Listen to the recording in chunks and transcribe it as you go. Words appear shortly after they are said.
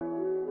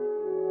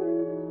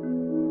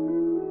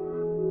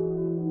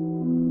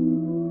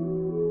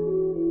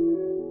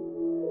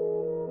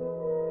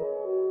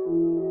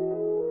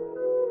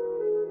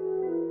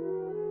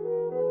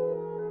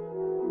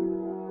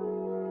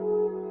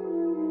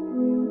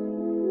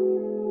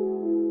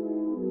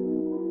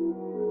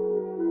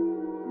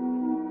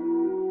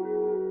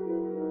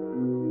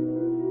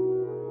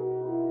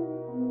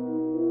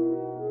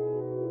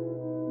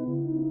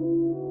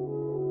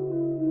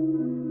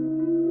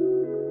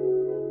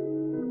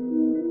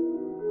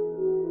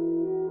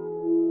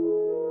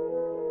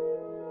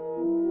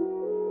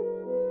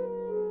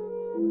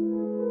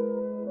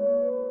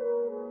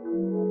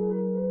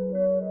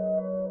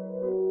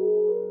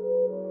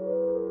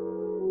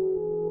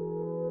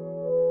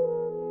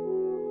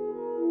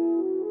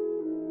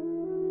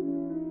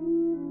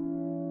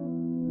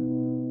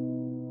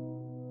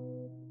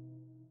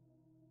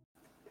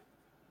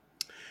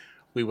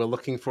We were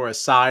looking for a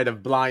side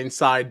of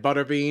blindside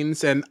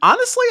butterbeans, and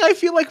honestly, I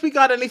feel like we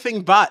got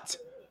anything but.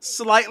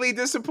 Slightly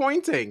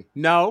disappointing.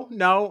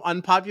 No,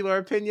 unpopular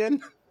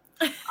opinion.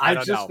 I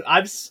don't know.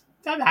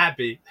 I'm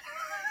happy.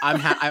 I'm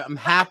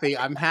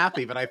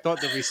happy, but I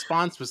thought the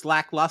response was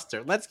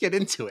lackluster. Let's get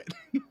into it.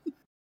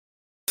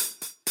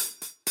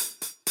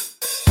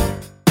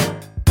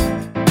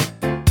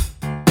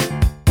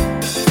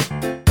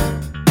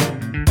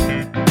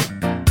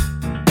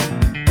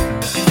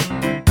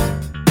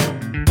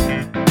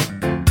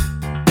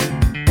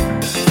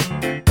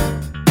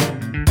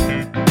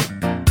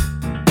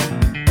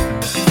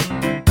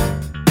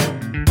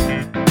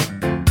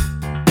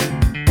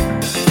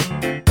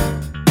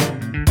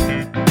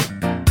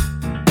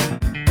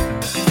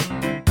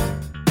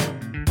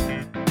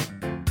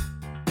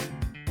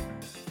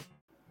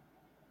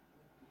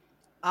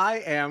 I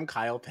am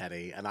Kyle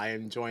Petty, and I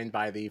am joined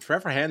by the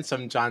forever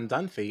handsome John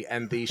Dunphy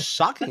and the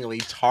shockingly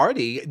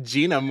tardy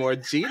Gina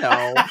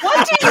Morgino.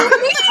 What do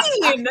you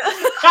mean?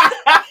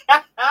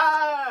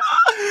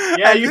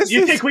 Yeah,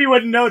 you think we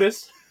wouldn't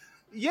notice?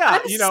 Yeah,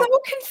 I'm so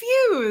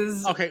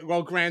confused. Okay,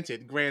 well,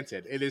 granted,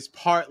 it is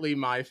partly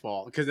my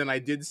fault, because then I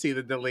did see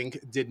that the link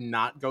did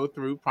not go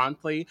through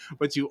promptly,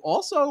 but you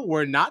also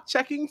were not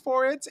checking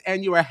for it,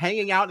 and you were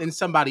hanging out in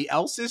somebody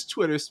else's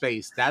Twitter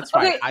space. That's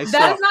right.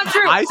 That is not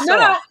true.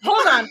 No,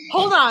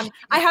 hold on.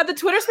 I had the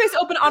Twitter space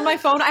open on my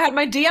phone. I had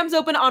my DMs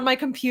open on my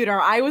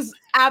computer. I was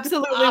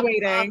absolutely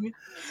waiting.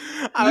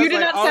 You did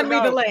not send me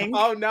the link.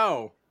 Oh,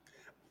 no.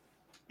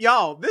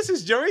 Y'all, this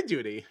is Jury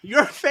Duty,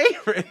 your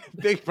favorite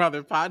Big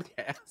Brother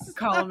podcast.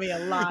 Calling me a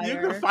liar.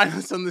 You can find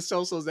us on the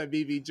socials at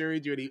BB Jury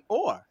Duty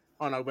or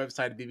on our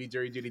website at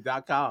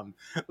bbjuryduty.com.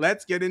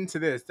 Let's get into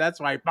this. That's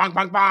right. Bonk,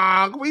 bonk,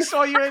 bonk. We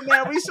saw you in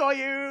there. We saw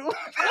you.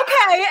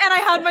 Okay, and I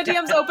had my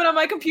DMs open on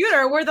my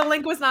computer where the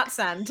link was not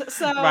sent.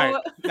 So right.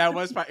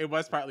 It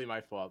was partly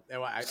my fault.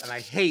 And I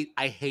hate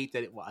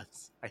that it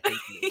was. I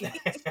hate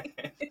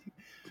it.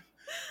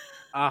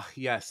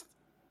 Yes.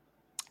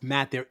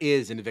 Matt, there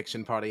is an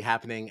eviction party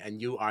happening, and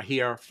you are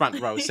here,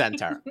 front row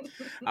center.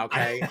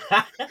 Okay.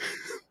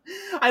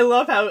 I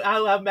love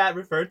how Matt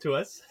referred to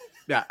us.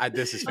 Yeah,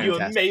 this is fantastic.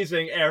 You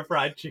amazing air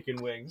fried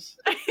chicken wings.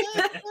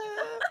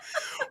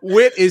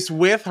 Wit is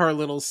with her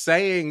little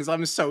sayings.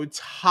 I'm so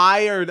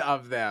tired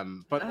of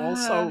them, but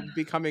also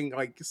becoming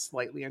like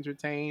slightly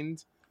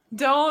entertained.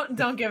 Don't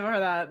give her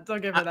that.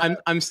 Don't give her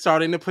that. I'm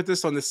starting to put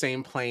this on the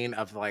same plane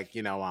of like,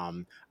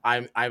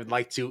 I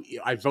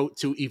vote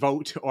to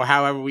evote, or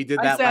however we did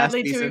that last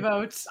season.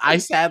 I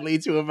sadly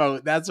to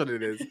evote. That's what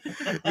it is.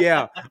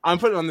 Yeah, I'm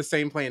putting it on the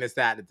same plane as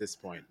that at this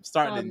point. I'm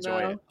starting to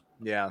enjoy it.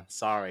 Yeah,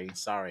 sorry.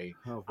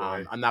 Oh,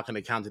 boy. I'm not going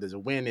to count it as a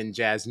win in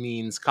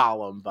Jasmine's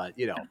column, but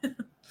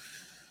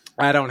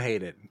I don't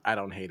hate it.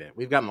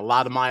 We've gotten a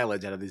lot of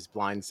mileage out of these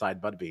blindside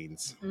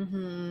butterbeans.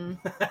 Mm-hmm.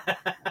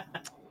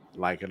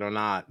 Like it or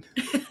not.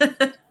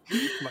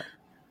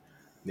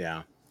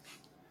 Yeah.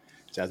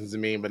 Jasmine's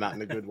mean, but not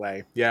in a good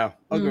way. Yeah,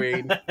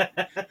 agreed.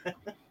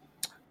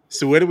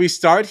 So where do we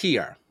start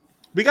here?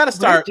 We got to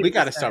start with the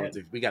veto,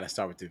 right? We got to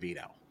start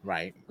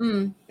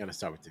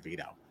with the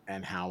veto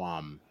and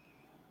how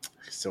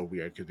so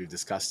weird because we've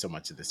discussed so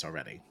much of this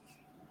already.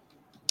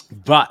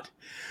 But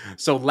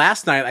so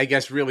last night I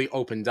guess really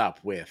opened up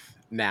with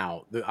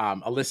now the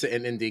Alyssa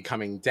and Indy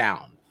coming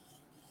down.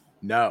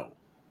 No.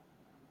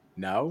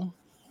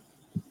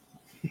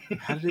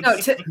 How did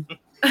it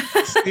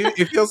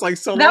it feels like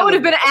so long. That would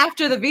have been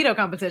after the veto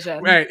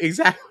competition. Right,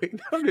 exactly.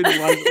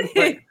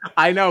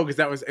 I know,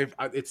 because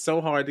it's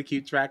so hard to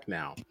keep track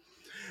now.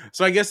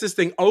 So I guess this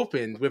thing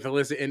opened with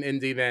Alyssa and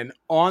Indy then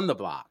on the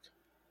block.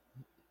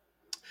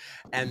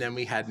 And then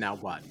we had now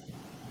what?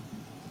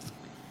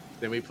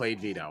 Then we played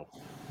veto.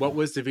 What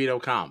was the veto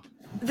comp?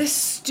 The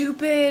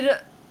stupid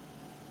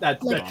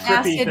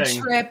acid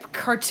thing. trip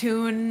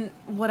cartoon,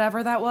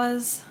 whatever that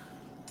was.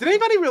 Did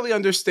anybody really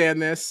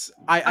understand this?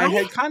 I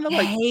had kind of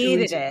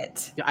hated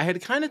it. Yeah, I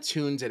had kind of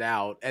tuned it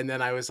out, and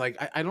then I was like,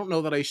 I don't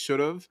know that I should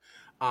have,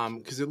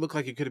 because it looked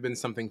like it could have been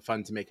something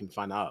fun to make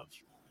fun of.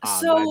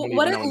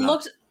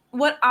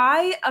 What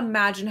I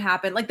imagine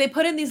happened, like they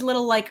put in these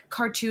little like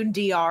cartoon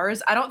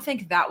DRs. I don't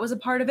think that was a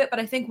part of it, but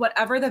I think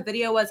whatever the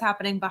video was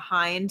happening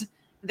behind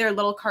their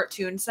little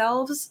cartoon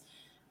selves,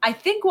 I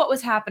think what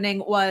was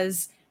happening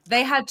was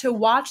they had to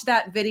watch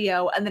that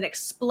video and then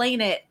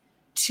explain it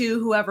to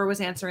whoever was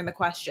answering the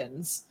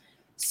questions.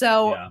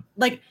 So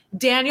like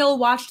Daniel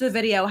watched the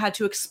video, had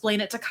to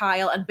explain it to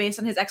Kyle, and based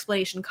on his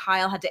explanation,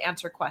 Kyle had to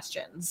answer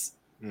questions.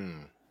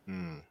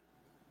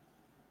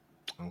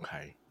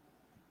 Okay.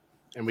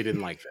 And we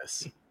didn't like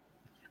this.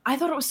 I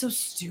thought it was so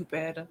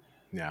stupid.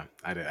 Yeah,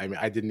 I did. I mean,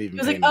 I didn't even.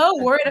 It was like,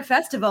 we're at a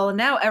festival and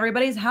now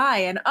everybody's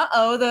high, and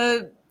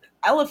the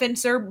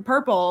elephants are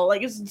purple.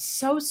 Like, it's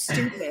so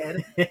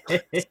stupid.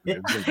 It was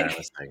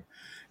embarrassing.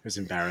 It was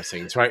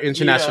embarrassing. To our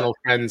international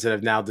friends that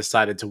have now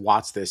decided to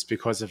watch this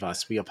because of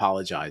us, we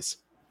apologize.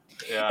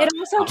 Yeah. It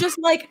also just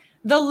like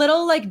the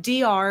little like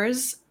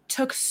DRs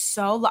took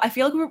so long. I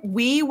feel like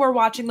we were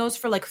watching those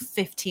for like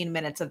 15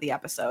 minutes of the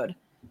episode.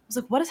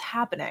 was like, what is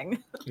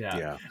happening?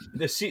 Yeah.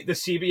 The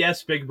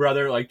CBS Big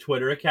Brother like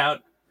Twitter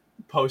account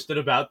posted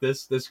about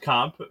this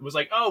comp. It was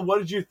like, oh, what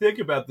did you think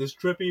about this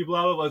trippy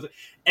blah blah blah?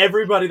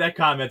 Everybody that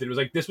commented was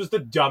like, this was the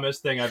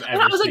dumbest thing I've ever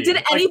seen. I was like,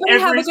 did anybody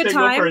have a good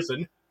time?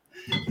 Person.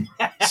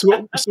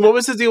 So what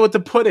was the deal with the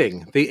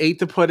pudding? They ate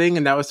the pudding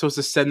and that was supposed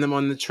to send them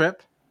on the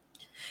trip?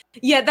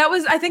 Yeah,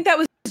 I think that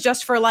was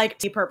just for like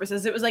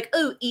purposes. It was like,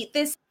 oh, eat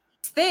this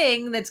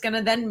thing that's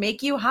gonna then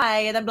make you high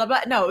and then blah blah.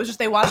 No, it was just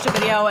they watched a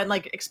video and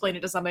like explained it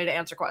to somebody to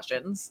answer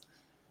questions.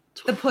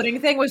 The pudding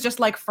thing was just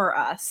like for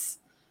us.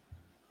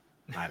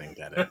 I didn't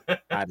get it.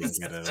 I didn't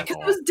get it at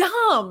all. It was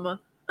dumb.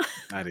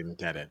 I didn't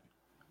get it.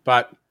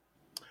 But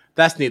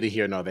that's neither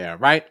here nor there,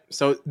 right?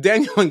 So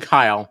Daniel and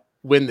Kyle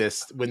win the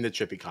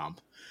trippy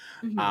comp.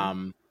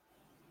 Mm-hmm.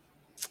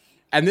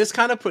 And this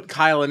kind of put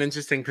Kyle in an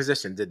interesting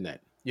position, didn't it?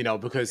 You know,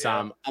 because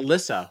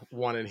Alyssa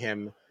wanted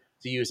him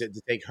to use it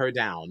to take her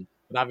down.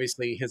 But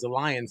obviously his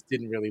alliance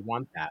didn't really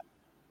want that.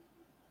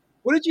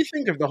 What did you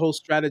think of the whole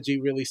strategy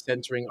really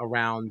centering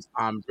around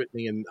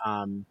Brittany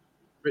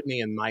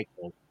and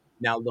Michael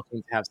now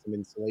looking to have some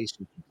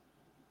insulation?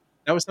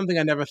 That was something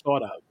I never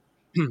thought of,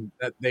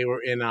 that they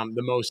were in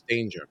the most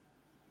danger.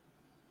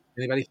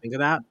 Anybody think of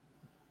that?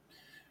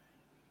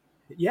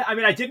 Yeah, I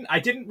mean, I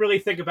didn't really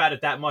think about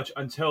it that much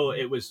until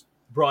it was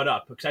brought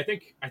up, because I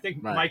think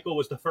right. Michael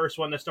was the first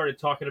one that started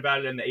talking about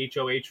it in the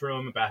HOH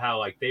room about how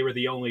like they were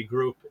the only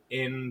group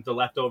in the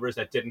leftovers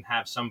that didn't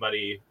have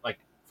somebody like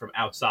from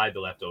outside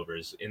the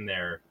leftovers in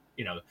there,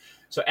 you know.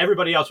 So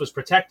everybody else was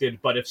protected,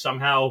 but if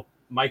somehow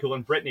Michael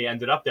and Brittany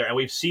ended up there, and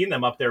we've seen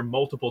them up there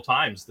multiple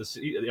times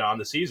on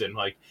the season,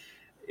 like,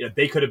 you know,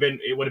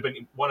 it would have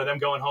been one of them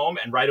going home,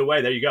 and right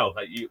away, there you go.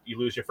 You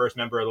lose your first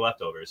member of the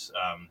leftovers.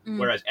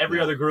 Whereas every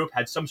other group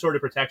had some sort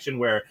of protection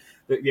where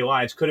the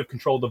Alliance could have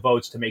controlled the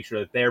votes to make sure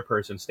that their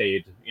person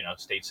stayed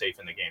safe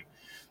in the game.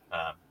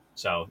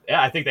 So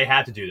yeah, I think they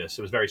had to do this.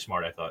 It was very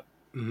smart, I thought.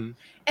 Mm-hmm.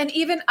 And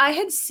even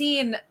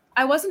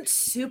I wasn't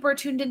super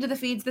tuned into the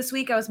feeds this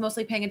week. I was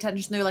mostly paying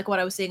attention to like what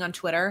I was seeing on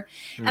Twitter.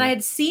 And I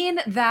had seen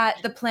that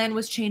the plan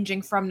was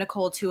changing from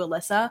Nicole to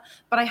Alyssa,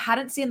 but I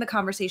hadn't seen the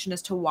conversation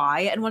as to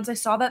why. And once I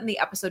saw that in the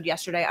episode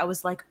yesterday, I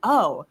was like,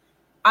 oh,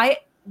 I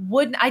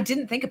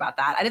didn't think about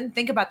that. I didn't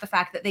think about the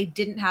fact that they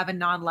didn't have a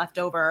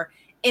non-leftover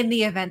in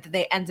the event that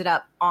they ended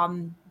up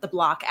on the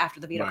block after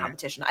the veto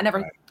competition. I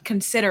never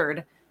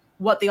considered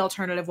what the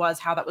alternative was,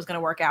 how that was going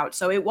to work out.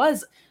 So it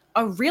was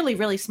a really,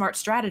 really smart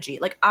strategy.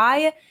 Like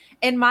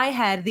in my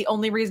head, the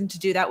only reason to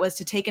do that was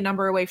to take a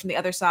number away from the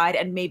other side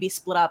and maybe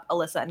split up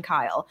Alyssa and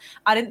Kyle.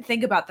 I didn't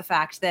think about the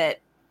fact that,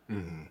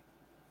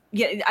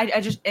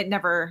 it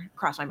never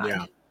crossed my mind.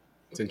 Yeah,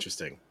 it's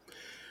interesting.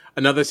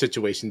 Another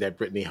situation that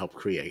Brittany helped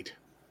create.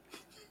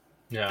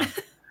 Yeah.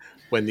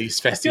 When these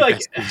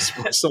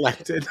besties were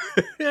selected.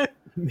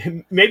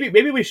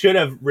 maybe we should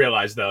have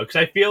realized, though, because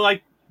I feel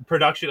like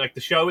production, like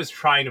the show is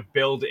trying to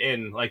build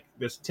in like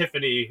this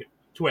Tiffany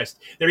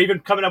twist. They're even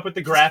coming up with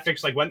the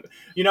graphics, like when,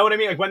 you know what I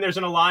mean? Like when there's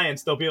an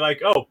alliance, they'll be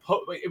like, oh,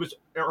 it was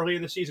early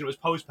in the season, it was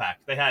Postpac.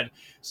 They had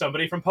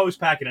somebody from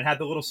Postpac and it had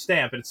the little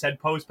stamp and it said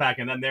Postpac,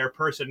 and then their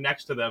person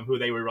next to them who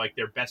they were like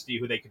their bestie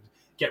who they could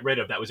get rid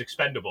of that was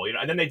expendable, you know.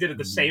 And then they did it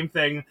the same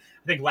thing,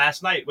 I think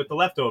last night with the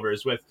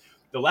leftovers,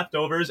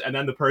 and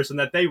then the person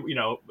that they,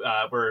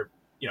 were,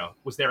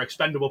 was their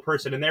expendable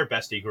person in their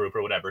bestie group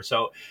or whatever.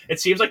 So it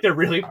seems like they're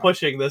really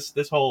pushing this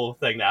whole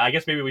thing now. I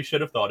guess maybe we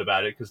should have thought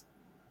about it because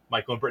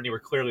Michael and Brittany were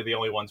clearly the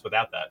only ones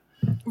without that.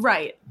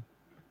 Right.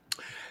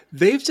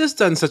 They've just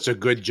done such a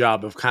good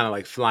job of kind of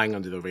like flying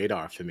under the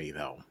radar for me,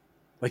 though.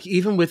 Like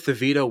even with the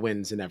veto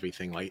wins and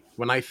everything, like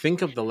when I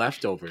think of the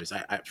leftovers,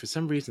 I for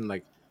some reason,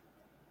 like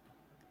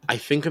I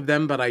think of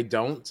them, but I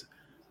don't.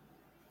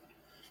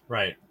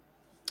 Right.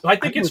 Well, I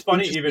think it's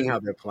funny even how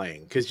they're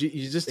playing because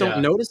you just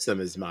don't notice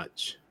them as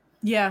much.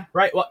 Yeah.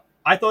 Right. Well,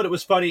 I thought it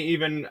was funny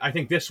even, I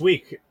think this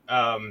week,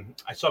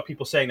 I saw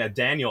people saying that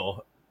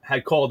Daniel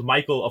had called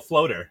Michael a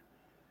floater.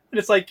 And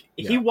it's like,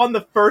 he won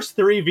the first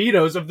 3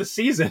 vetoes of the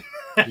season.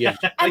 Yeah.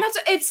 And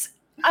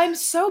I'm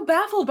so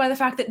baffled by the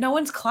fact that no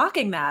one's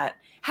clocking that.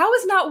 How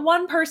is not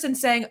one person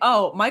saying,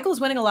 oh, Michael's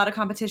winning a lot of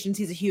competitions,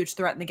 he's a huge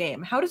threat in the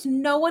game? How does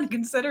no one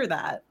consider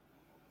that?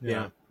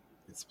 Yeah.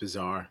 It's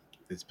bizarre.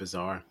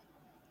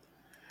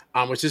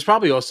 Which is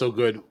probably also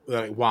good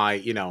why,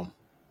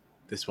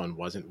 this one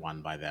wasn't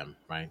won by them,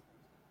 right?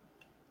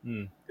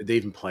 Did they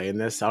even play in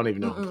this? I don't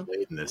even know who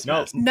played in this.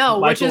 No,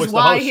 which is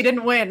why he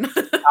didn't win.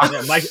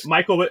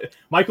 Michael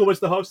was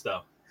the host,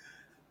 though.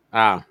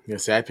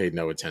 Yes, I paid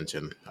no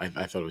attention. I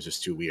thought it was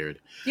just too weird.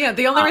 Yeah,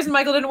 the only reason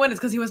Michael didn't win is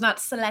because he was not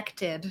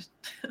selected.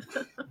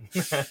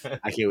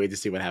 I can't wait to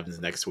see what happens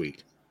next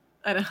week.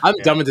 I know. I'm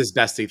done with this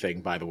bestie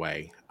thing, by the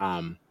way.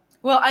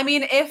 Well, I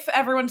mean, if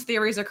everyone's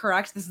theories are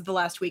correct, this is the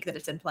last week that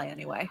it's in play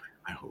anyway.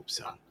 I hope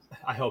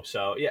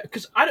so. Yeah,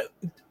 because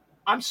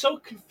I'm so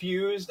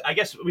confused. I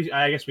guess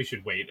we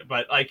should wait.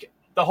 But like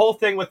the whole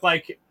thing with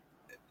like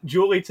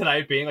Julie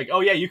tonight being like,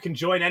 oh yeah, you can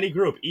join any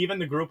group, even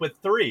the group with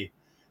 3.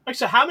 Like,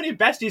 so how many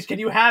besties can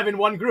you have in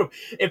one group?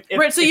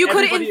 So you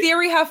could, in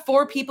theory, have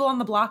 4 people on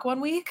the block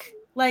one week?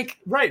 Like,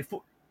 right.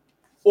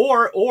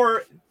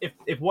 Or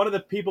if one of the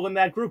people in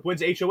that group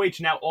wins HOH,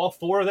 now all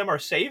 4 of them are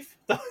safe.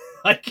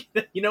 Like,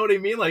 you know what I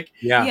mean? Like,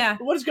 Yeah.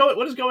 What is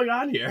going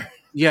on here?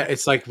 Yeah,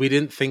 it's like we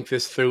didn't think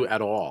this through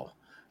at all.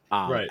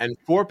 Right. And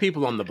 4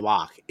 people on the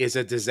block is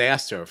a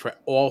disaster for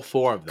all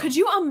 4 of them. Could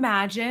you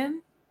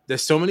imagine?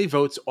 There's so many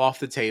votes off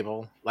the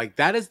table. Like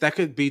that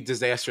could be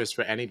disastrous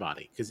for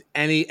anybody because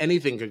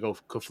anything could go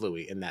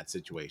kaflooey in that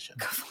situation.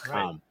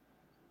 Right.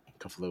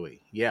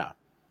 Kaflooey, yeah.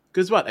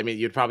 Because what? I mean,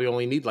 you'd probably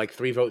only need like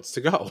 3 votes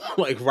to go.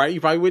 Like, right?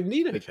 You probably wouldn't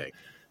need anything.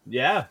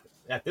 Yeah.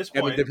 At this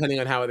point, I mean, depending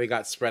on how they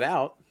got spread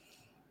out.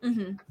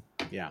 Mm-hmm.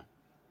 Yeah.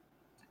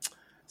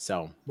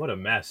 So what a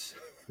mess.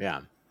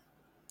 Yeah.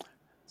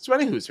 So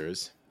any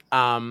Hoosers,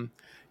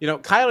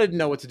 Kyle didn't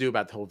know what to do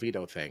about the whole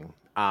veto thing.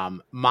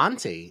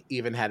 Monte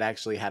even had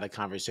a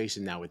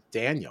conversation now with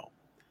Daniel,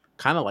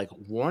 kind of like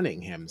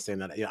warning him, saying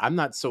that I'm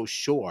not so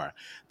sure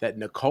that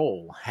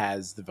Nicole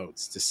has the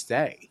votes to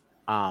stay.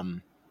 To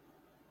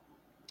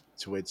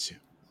which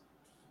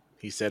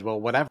he said,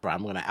 "Well, whatever.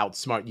 I'm going to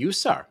outsmart you,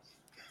 sir,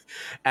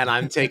 and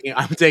I'm taking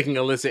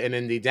Alyssa and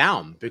Indy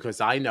down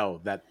because I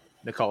know that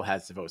Nicole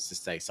has the votes to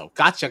stay. So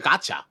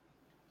gotcha."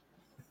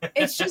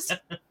 It's just.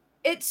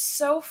 It's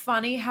so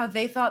funny how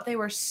they thought they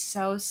were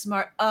so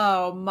smart.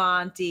 Oh,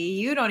 Monty,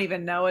 you don't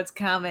even know what's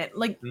coming.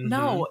 Like,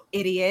 no,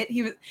 idiot.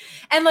 He was,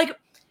 and like,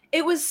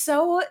 it was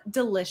so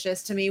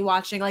delicious to me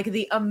watching like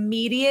the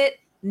immediate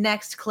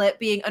next clip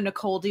being a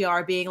Nicole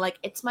DR being like,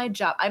 it's my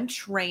job. I'm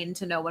trained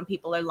to know when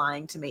people are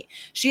lying to me.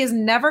 She has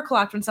never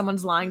clocked when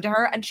someone's lying to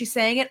her, and she's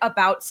saying it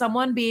about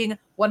someone being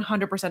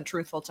 100%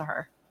 truthful to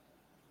her.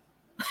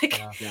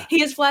 Like,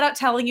 he is flat out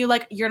telling you,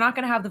 like, you're not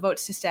going to have the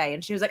votes to stay.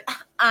 And she was like,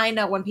 I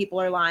know when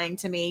people are lying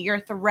to me. You're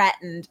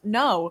threatened.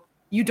 No,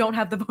 you don't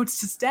have the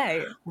votes to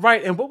stay.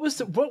 Right. And what was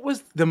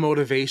the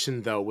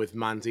motivation, though, with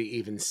Monty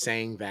even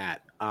saying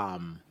that,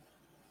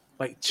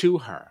 like, to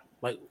her?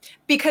 Like,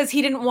 because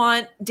he didn't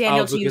want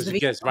Daniel to use the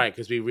veto. Right,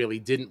 because we really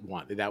didn't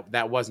want it.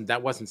 That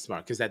wasn't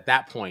smart. Because at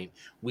that point,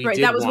 we right,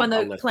 did that was want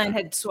when the Alyssa. plan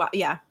had swapped.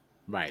 Yeah.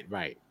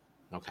 Right.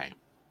 Okay.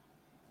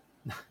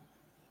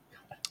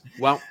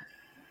 Well.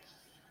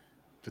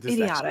 But this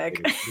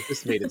idiotic.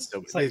 This made it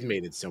so. It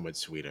made it so much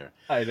sweeter.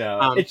 I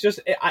know. It's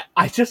just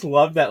I just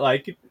love that.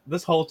 Like,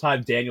 this whole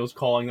time, Daniel's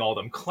calling all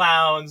them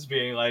clowns,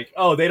 being like,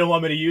 "Oh, they don't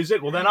want me to use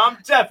it. Well, then I'm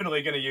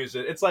definitely gonna use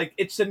it." It's like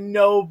it's a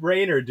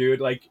no-brainer, dude.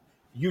 Like,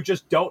 you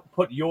just don't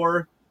put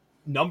your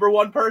number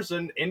 1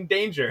 person in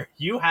danger.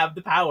 You have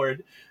the power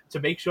to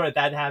make sure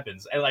that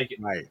happens. And like,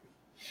 right.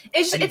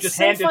 It's just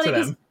so hand funny it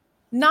to them.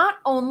 Not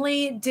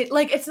only did,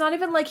 like, it's not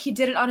even like he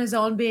did it on his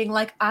own being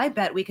like, I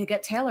bet we could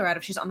get Taylor out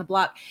if she's on the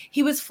block.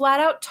 He was flat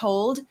out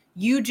told,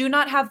 you do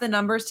not have the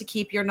numbers to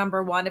keep your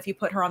number 1 if you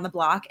put her on the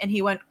block. And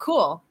he went,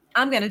 cool,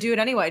 I'm going to do it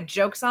anyway.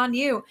 Joke's on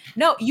you.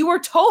 No, you were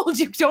told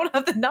you don't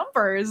have the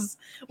numbers.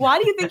 Why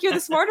do you think you're the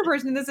smarter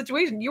person in this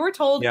situation? You were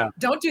told,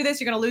 don't do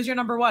this. You're going to lose your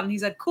number 1. And he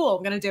said, cool,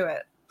 I'm going to do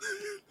it.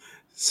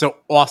 So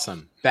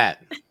awesome.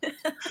 Bet.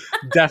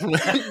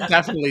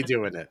 Definitely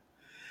doing it.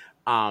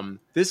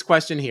 This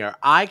question here,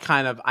 I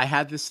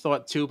had this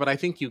thought too, but I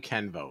think you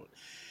can vote.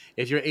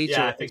 If you're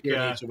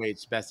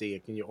HOH, Bessie,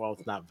 can you all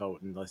not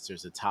vote unless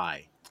there's a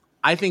tie?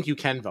 I think you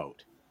can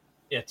vote.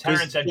 Yeah,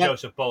 Terrence and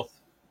Joseph both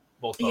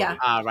voted. Yeah.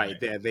 Right.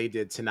 They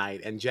did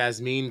tonight. And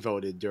Jasmine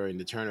voted during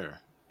the Turner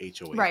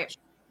HOH. Right.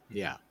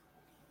 Yeah.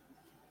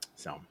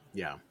 So,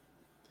 yeah.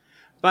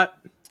 But,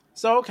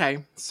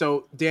 okay.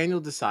 So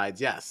Daniel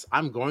decides, yes,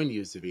 I'm going to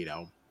use the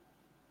veto.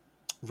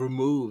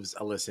 Removes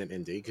Alyssa and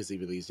Indy because he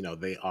believes,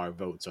 they are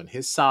votes on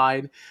his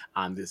side.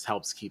 This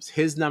keeps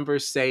his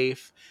numbers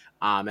safe.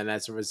 And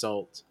as a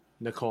result,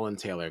 Nicole and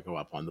Taylor go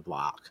up on the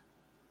block.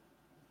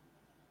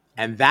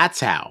 And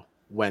that's how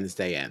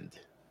Wednesday end.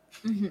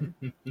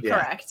 Mm-hmm. Yeah.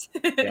 Correct.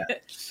 Yeah.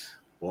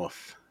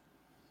 Woof.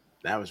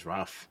 That was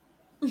rough.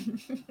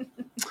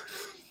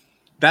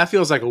 That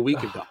feels like a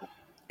week ago.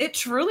 It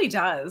truly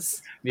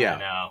does.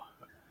 Yeah.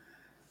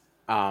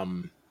 I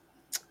know.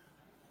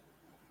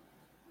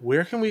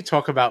 Where can we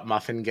talk about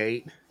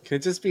Muffingate? Can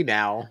it just be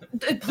now?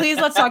 Please,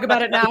 let's talk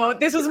about it now.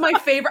 This was my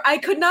favorite. I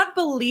could not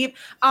believe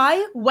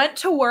I went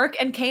to work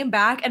and came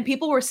back and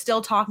people were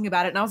still talking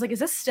about it. And I was like, is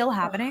this still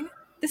happening?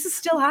 This is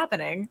still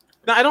happening.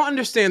 Now, I don't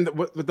understand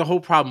what the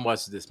whole problem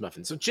was with this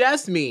muffin. So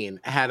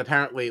Jasmine had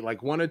apparently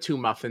like 1 or 2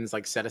 muffins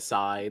like set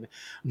aside.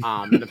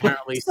 And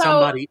apparently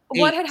somebody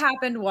what had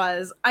happened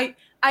was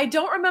I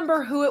don't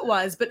remember who it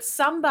was, but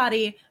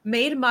somebody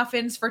made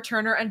muffins for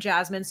Turner and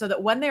Jasmine so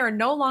that when they are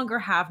no longer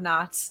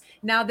have-nots,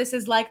 now this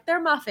is like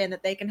their muffin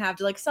that they can have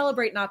to like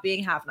celebrate not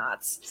being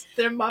have-nots.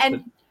 Their muffin.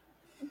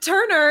 And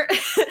Turner,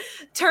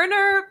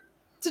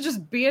 to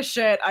just be a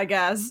shit, I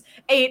guess,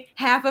 ate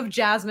half of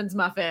Jasmine's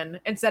muffin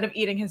instead of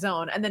eating his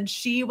own. And then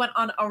she went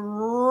on a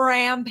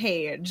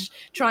rampage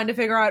trying to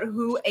figure out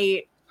who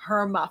ate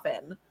her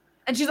muffin.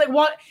 And she's like,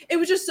 what? It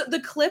was just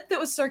the clip that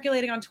was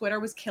circulating on Twitter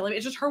was killing me.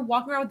 It's just her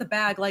walking around with the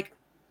bag like.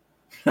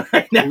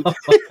 I know.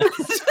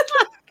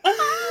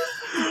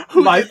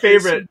 My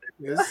favorite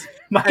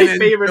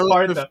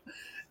part, though,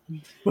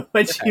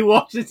 when she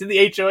walks into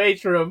the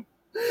HOH room,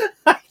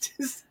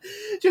 guys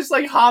just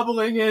like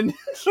hobbling in.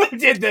 Who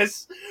did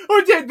this?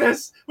 Who did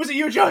this? Was it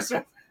you,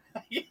 Joseph?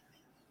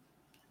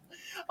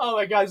 Oh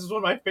my God, this is one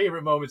of my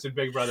favorite moments in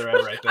Big Brother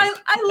ever, I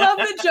think. I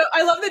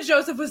love that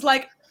Joseph was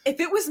like, if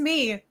it was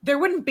me, there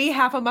wouldn't be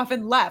half a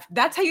muffin left.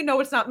 That's how you know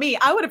it's not me.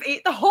 I would have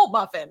ate the whole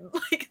muffin.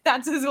 Like,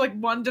 that's his like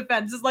one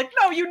defense. Is like,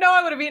 no,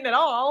 I would have eaten it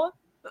all.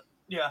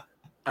 Yeah.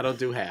 I don't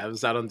do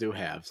halves. I don't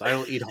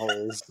eat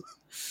wholes.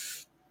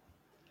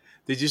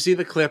 Did you see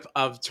the clip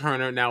of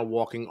Turner now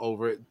walking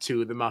over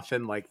to the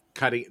muffin, like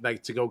cutting,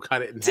 like to go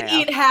cut it in half? To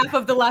eat half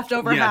of the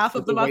leftover half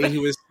of the muffin. The way he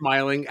was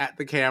smiling at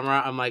the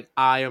camera, I'm like,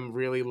 I am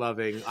really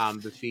loving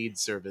the feed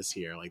service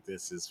here. Like,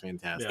 this is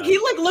fantastic. Yeah. He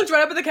like looked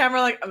right up at the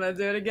camera, like, I'm gonna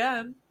do it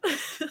again.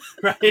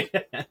 Right.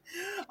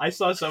 I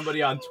saw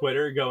somebody on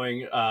Twitter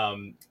going,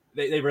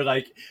 they were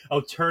like,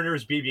 "Oh,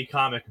 Turner's BB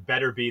comic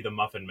better be the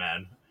Muffin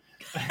Man."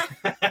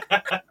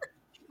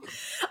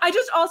 I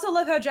just also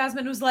love how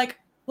Jasmine was like,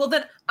 well,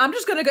 then I'm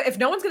just going to go. If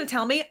no one's going to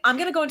tell me, I'm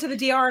going to go into the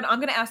DR and I'm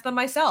going to ask them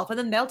myself. And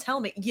then they'll tell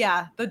me.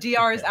 Yeah, the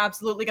DR is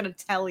absolutely going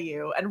to tell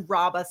you and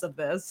rob us of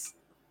this.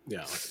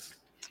 Yeah, it's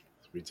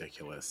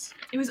ridiculous.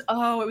 It was,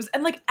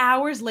 and like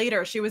hours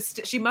later, she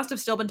must have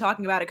still been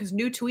talking about it because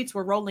new tweets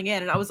were rolling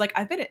in. And I was like,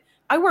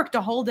 I worked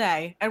a whole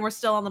day and we're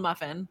still on the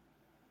muffin.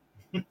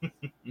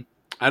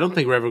 I don't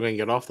think we're ever going to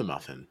get off the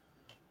muffin.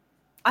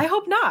 I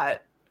hope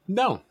not.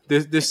 No,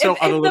 there's still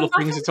other little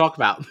things to talk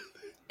about.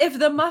 If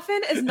the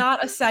muffin is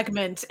not a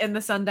segment in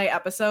the Sunday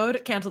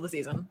episode, cancel the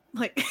season.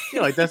 Like,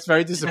 like that's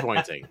very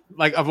disappointing.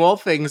 Like, of all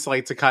things,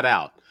 like to cut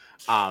out.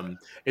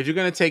 If you're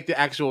gonna take the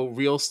actual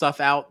real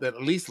stuff out, then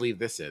at least leave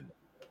this in.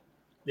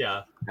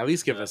 Yeah. At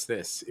least give us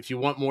this. If you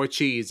want more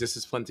cheese, this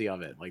is plenty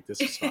of it. Like,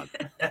 this is fun.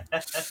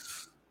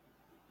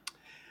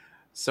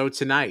 So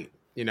tonight,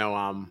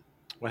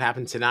 what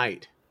happened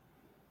tonight?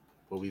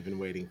 What we've been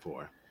waiting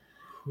for.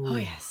 Oh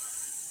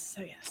yes.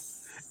 Oh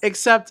yes.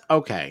 Except,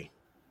 okay.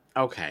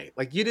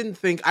 Like, you didn't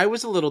think, I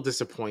was a little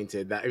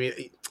disappointed that,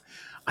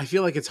 I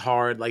feel like it's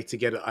hard, like, to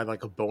get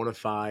a bona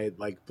fide,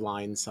 like,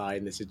 blind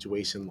side in a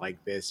situation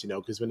like this,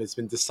 because when it's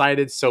been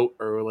decided so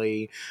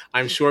early,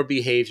 I'm sure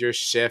behavior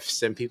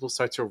shifts and people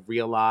start to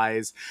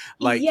realize,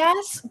 like,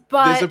 yes,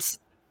 but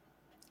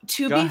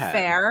to be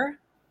fair,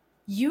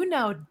 you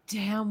know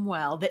damn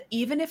well that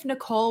even if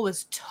Nicole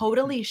was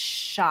totally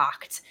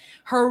shocked,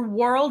 her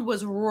world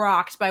was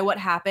rocked by what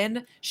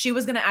happened, she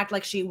was going to act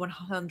like she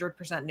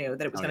 100% knew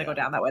that it was going to go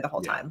down that way the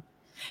whole time.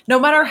 No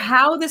matter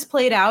how this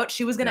played out,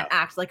 she was going to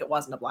act like it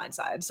wasn't a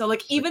blindside. So,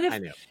 like, even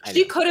if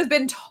she could have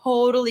been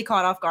totally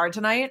caught off guard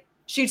tonight,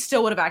 she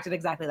still would have acted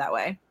exactly that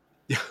way.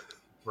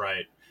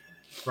 Right.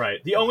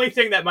 The only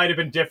thing that might have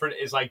been different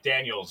is, like,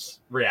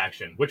 Daniel's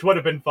reaction, which would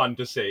have been fun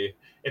to see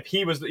if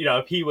he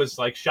was,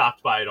 like,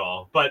 shocked by it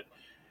all.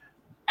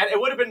 And it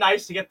would have been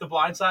nice to get the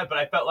blindside, but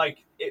I felt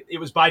like it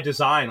was by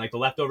design. Like, the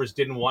leftovers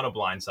didn't want a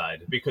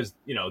blindside because,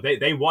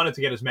 they wanted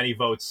to get as many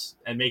votes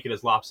and make it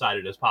as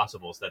lopsided as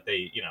possible so that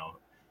they,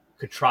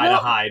 could try to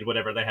hide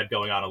whatever they had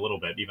going on a little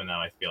bit, even though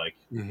I feel like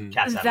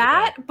cats have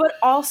that, but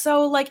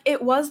also, like,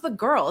 it was the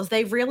girls.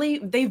 They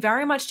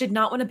very much did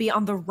not want to be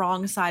on the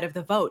wrong side of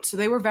the vote. So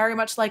they were very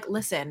much like,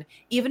 listen,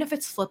 even if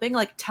it's flipping,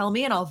 like, tell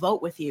me and I'll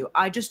vote with you.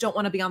 I just don't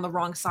want to be on the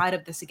wrong side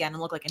of this again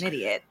and look like an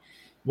idiot.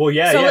 Well,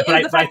 yeah,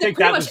 but I think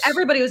pretty much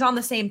everybody was on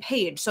the same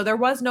page. So there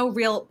was no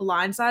real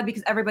blind side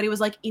because everybody was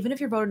like, even if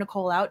you're voting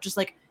Nicole out, just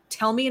like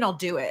tell me and I'll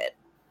do it.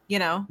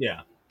 Yeah,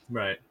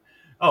 right.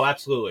 Oh,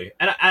 absolutely.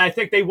 And I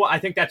think I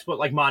think that's what,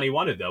 like, Monty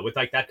wanted, though, with,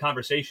 like, that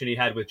conversation he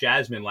had with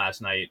Jasmine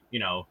last night,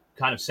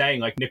 kind of saying,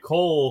 like,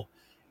 Nicole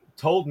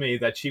told me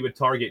that she would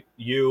target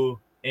you,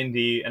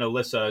 Indy, and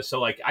Alyssa. So,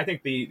 like, I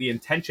think the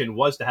intention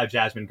was to have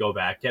Jasmine go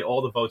back, get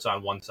all the votes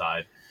on one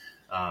side.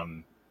 I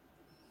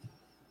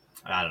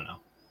don't know.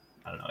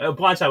 A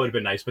blindside would have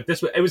been nice, but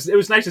it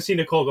was nice to see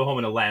Nicole go home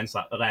in a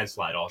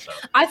landslide also.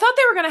 I thought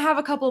they were going to have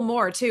a couple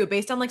more, too,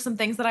 based on, like, some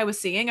things that I was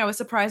seeing. I was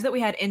surprised that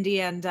we had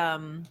Indy and...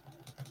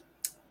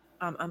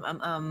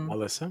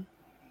 Alyssa?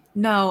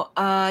 No,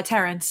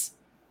 Terrence.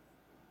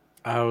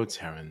 Oh,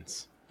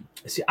 Terrence.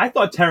 See, I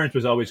thought Terrence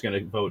was always going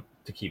to vote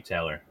to keep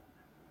Taylor.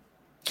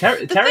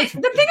 The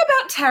thing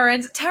about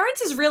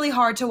Terrence is really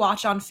hard to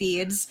watch on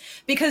feeds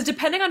because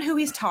depending on who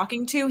he's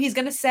talking to, he's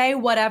going to say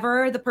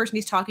whatever the person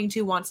he's talking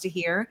to wants to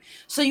hear.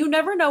 So you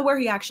never know where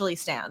he actually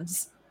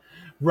stands.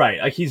 Right.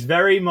 Like, he's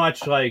very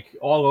much, like,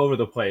 all over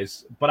the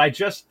place. But I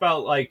just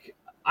felt like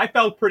I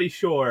felt pretty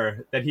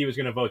sure that he was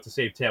going to vote to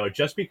save Taylor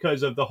just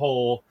because of the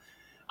whole.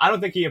 I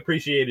don't think he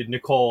appreciated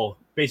Nicole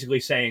basically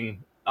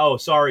saying, "Oh,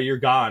 sorry, you're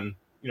gone."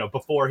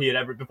 Before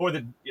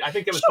I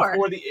think it was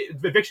before the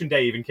eviction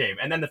day even came,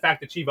 and then the fact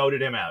that she voted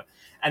him out,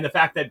 and the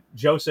fact that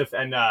Joseph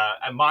and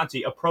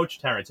Monty approached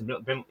Terrence and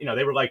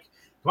they were like,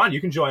 "Come on, you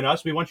can join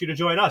us. We want you to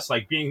join us."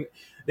 Like,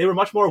 they were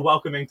much more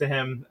welcoming to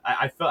him.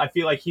 I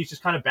feel like he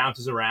just kind of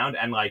bounces around,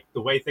 and, like,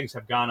 the way things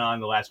have gone on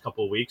the last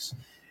couple of weeks.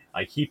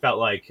 Like, he felt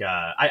like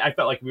I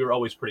felt like we were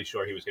always pretty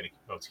sure he was going to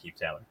vote to keep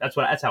Taylor.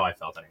 That's how I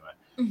felt anyway.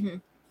 Mm-hmm.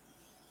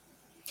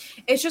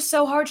 It's just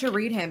so hard to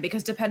read him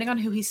because depending on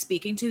who he's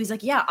speaking to, he's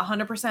like, yeah,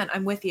 100%,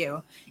 I'm with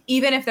you.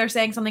 Even if they're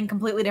saying something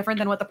completely different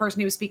than what the person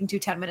he was speaking to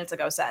 10 minutes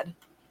ago said.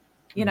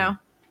 You know?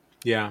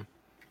 Yeah.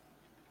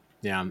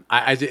 Yeah.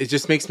 It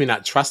just makes me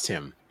not trust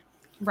him.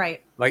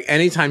 Right. Like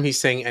anytime he's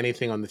saying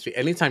anything on the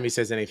anytime he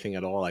says anything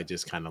at all, I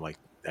just kind of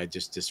I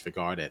just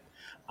disregard it.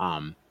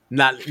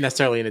 Not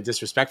necessarily in a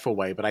disrespectful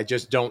way, but I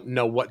just don't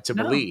know what to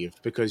believe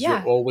because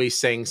you're always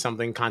saying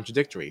something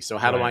contradictory. So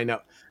how do I know?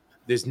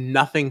 There's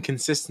nothing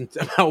consistent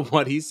about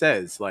what he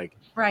says. Like,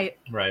 right.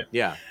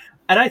 Yeah.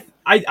 And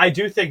I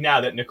do think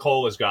now that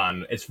Nicole is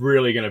gone, it's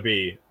really going to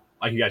be,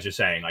 like you guys are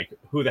saying, like,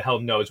 who the hell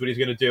knows what he's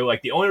going to do?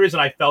 Like, the only reason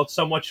I felt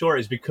somewhat sure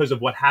is because of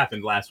what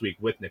happened last week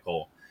with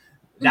Nicole.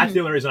 That's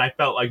the only reason I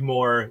felt like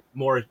more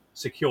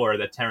secure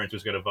that Terrence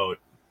was going to vote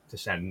to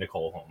send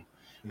Nicole home.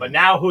 But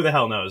now, who the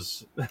hell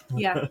knows?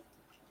 Yeah.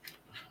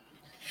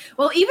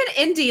 Well, even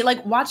Indy,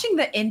 like, watching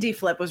the Indy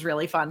flip was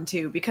really fun,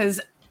 too, because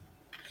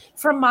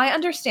from my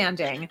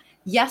understanding,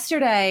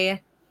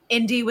 yesterday,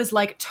 Indy was,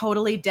 like,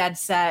 totally dead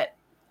set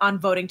on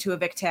voting to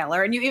evict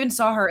Taylor. And you even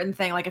saw her in the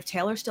thing, like, if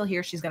Taylor's still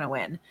here, she's going to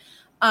win.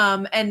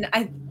 And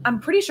I'm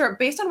pretty sure,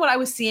 based on what I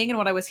was seeing and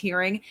what I was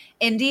hearing,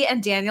 Indy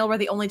and Daniel were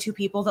the only two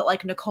people that,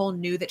 like, Nicole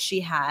knew that she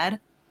had.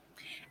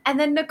 And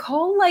then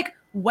Nicole, like,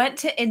 went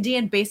to Indy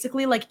and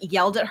basically, like,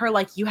 yelled at her,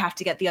 like, you have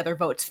to get the other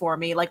votes for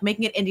me, like,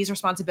 making it Indy's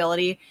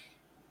responsibility,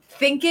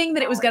 thinking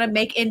that it was going to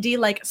make Indy,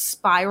 like,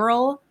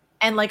 spiral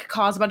and, like,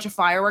 cause a bunch of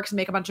fireworks and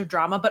make a bunch of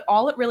drama. But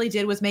all it really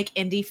did was make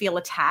Indy feel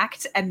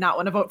attacked and not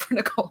want to vote for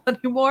Nicole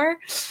anymore.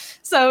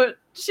 So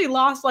she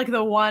lost, like,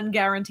 the one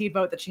guaranteed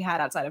vote that she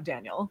had outside of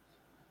Daniel.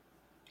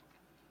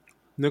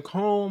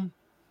 Nicole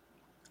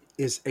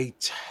is a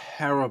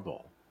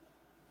terrible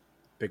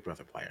Big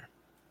Brother player.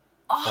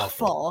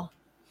 Awful.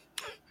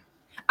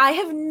 I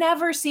have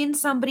never seen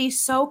somebody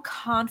so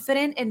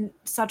confident in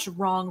such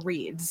wrong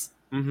reads.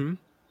 Mm-hmm.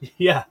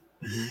 Yeah.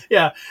 Mm-hmm.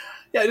 Yeah.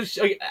 Just,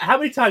 like, how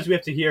many times do we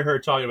have to hear her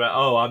talking about,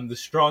 oh, I'm the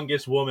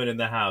strongest woman in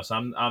the house.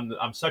 I'm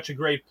such a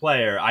great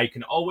player. I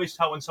can always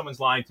tell when someone's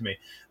lying to me.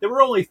 There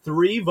were only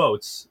 3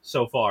 votes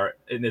so far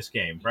in this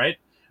game, right?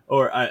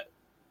 Or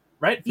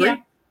right?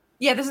 3?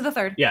 Yeah, this is the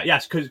 3rd. Yeah,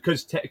 yes,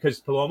 because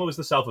Paloma was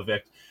the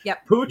self-evict.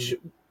 Yep. Pooch,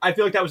 I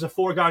feel like that was a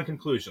foregone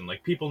conclusion.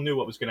 Like, people knew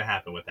what was going to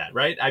happen with that,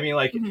 right? I mean,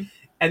 like,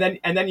 and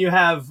then you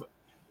have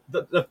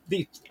the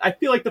I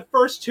feel like the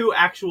first 2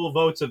 actual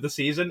votes of the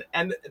season,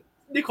 and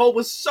Nicole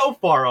was so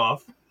far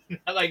off.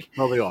 Like,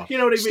 totally off. You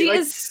know what I mean? She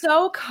is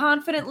so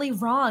confidently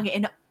wrong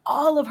in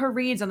all of her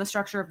reads on the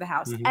structure of the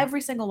house, every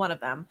single one of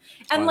them.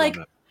 And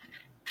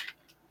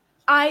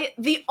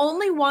the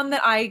only one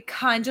that I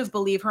kind of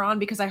believe her on,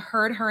 because I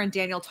heard her and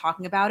Daniel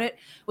talking about it,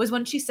 was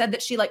when she said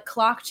that she, like,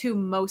 clocked who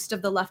most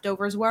of the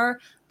leftovers were.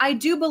 I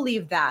do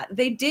believe that.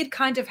 They did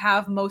kind of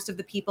have most of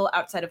the people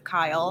outside of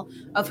Kyle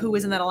of who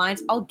was in that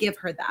alliance. I'll give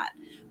her that.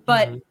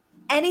 But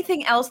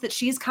anything else that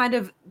she's kind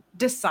of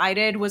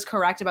decided was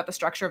correct about the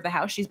structure of the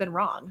house, she's been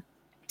wrong.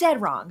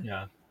 Dead wrong.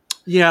 Yeah.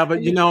 Yeah,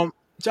 but, you know,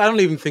 I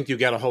don't even think you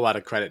get a whole lot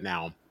of credit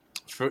now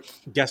for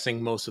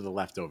guessing most of the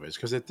leftovers.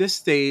 Because at this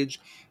stage,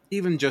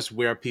 even just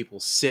where people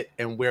sit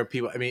and where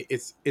people, I mean,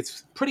 it's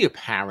pretty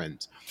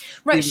apparent.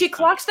 Right. She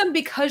clocked them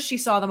because she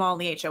saw them all in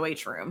the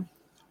HOH room.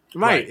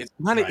 Right.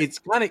 It's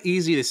kind of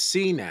easy to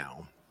see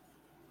now.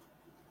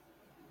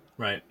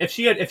 Right. If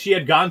she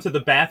had gone to the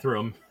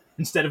bathroom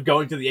instead of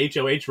going to the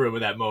HOH room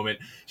in that moment,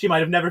 she might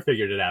have never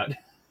figured it out.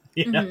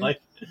 You know,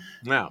 like.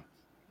 No.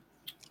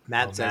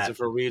 Matt says if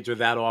her reads are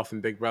that off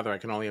in Big Brother, I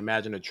can only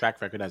imagine a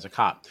track record as a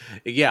cop.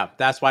 Yeah,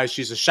 that's why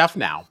she's a chef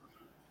now.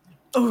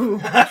 Ooh.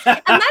 And that's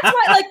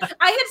why, like,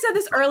 I had said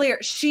this earlier.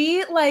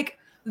 She, like,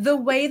 the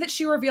way that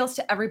she reveals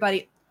to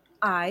everybody,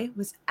 I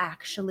was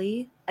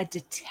actually a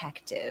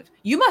detective.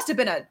 You must have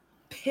been a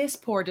piss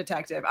poor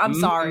detective. I'm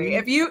sorry.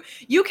 If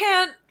you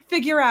can't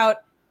figure out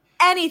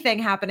anything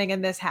happening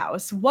in this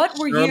house, what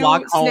were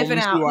Sherlock you sniffing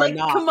Holmes, out? Like,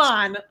 come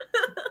on.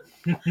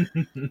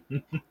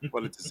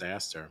 What a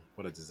disaster.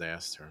 What a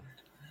disaster.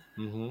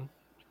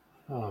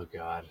 Oh,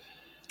 God.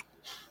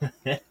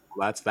 Well,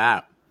 that's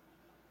that.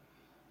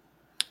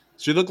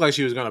 She looked like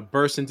she was going to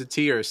burst into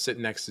tears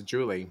sitting next to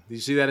Julie. Did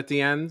you see that at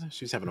the end?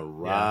 She's having a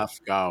rough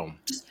go.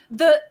 Just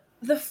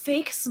the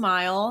fake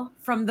smile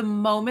from the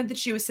moment that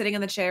she was sitting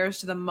in the chairs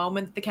to the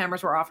moment that the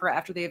cameras were off her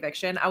after the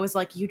eviction. I was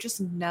like, you just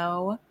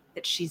know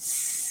that she's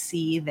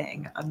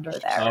seething under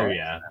there. Oh,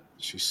 yeah.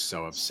 She's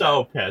so upset.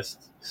 So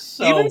pissed.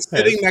 So even pissed.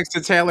 sitting next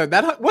to Taylor,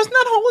 that wasn't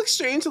that whole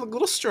exchange a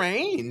little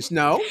strange,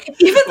 no?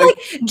 Even like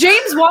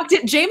James walked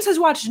in. James has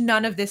watched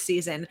none of this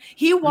season.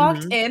 He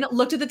walked in,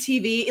 looked at the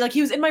TV, like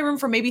he was in my room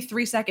for maybe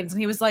 3 seconds, and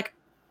he was like,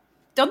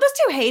 don't those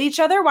two hate each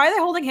other? Why are they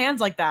holding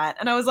hands like that?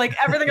 And I was like,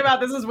 everything about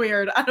this is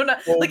weird. I don't know.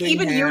 Like,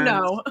 even hands. You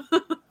know.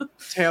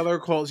 Taylor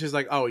called, she's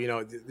like, oh, you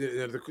know,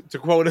 to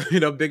quote, you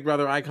know, Big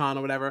Brother icon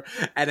or whatever.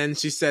 And then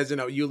she says, you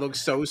know, you look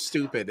so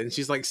stupid. And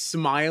she's like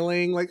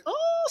smiling, like,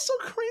 oh, so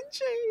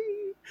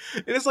cringy.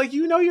 And it's like,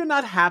 you know, you're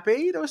not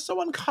happy. That was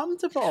so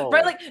uncomfortable.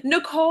 Right. Like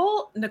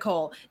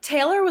Nicole,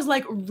 Taylor was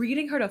like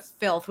reading her to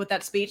filth with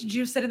that speech. And she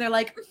was sitting there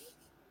like,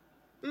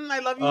 I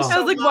love you Oh. so I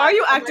was like, much. why are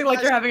you Oh my acting like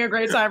gosh. you're having a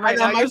great time I right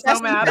know, now? my You're so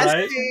bestie, mad.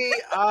 Right? bestie.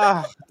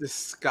 Ah,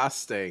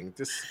 disgusting.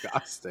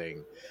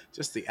 Disgusting.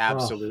 Just the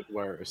absolute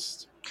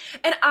worst.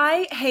 And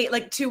I hate,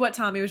 like, to what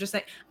Tommy was just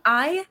saying,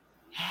 I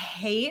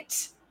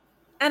hate,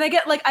 and I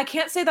get, like, I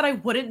can't say that I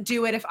wouldn't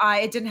do it if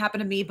it didn't happen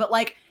to me, but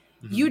like,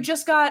 you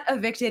just got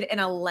evicted in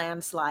a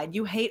landslide.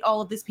 You hate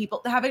all of these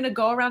people having to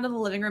go around in the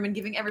living room and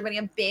giving everybody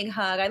a big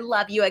hug. I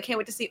love you. I can't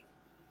wait to see.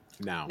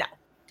 No. No.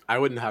 I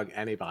wouldn't hug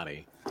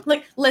anybody.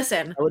 Like,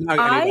 listen, I wouldn't hug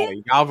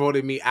anybody. Y'all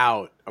voted me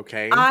out,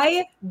 okay?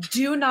 I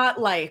do not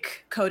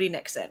like Cody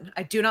Nixon.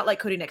 I do not like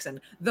Cody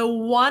Nixon. The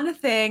one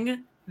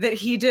thing that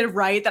he did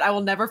right that I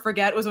will never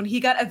forget was when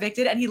he got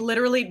evicted and he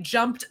literally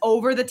jumped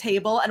over the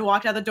table and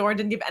walked out the door and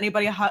didn't give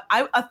anybody a hug.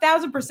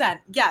 1,000%.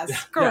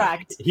 Yes,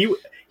 correct. Yeah.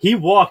 He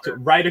walked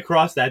right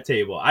across that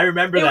table. I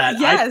remember that.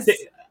 Yes.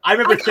 I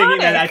remember Iconic. thinking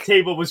that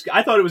table was.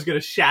 I thought it was going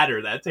to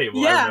shatter that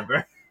table. Yeah. I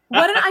remember.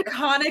 What an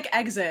iconic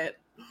exit.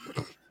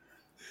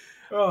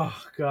 Oh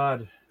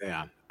God.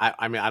 Yeah.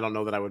 I mean, I don't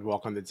know that I would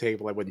walk on the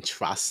table. I wouldn't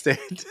trust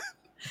it.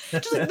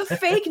 Just like the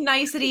fake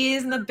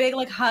niceties and the big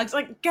like hugs.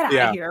 Like, get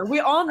out of here. We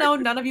all know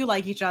none of you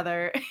like each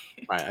other.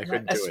 Right. I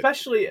couldn't do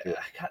Especially, it.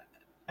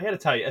 I got to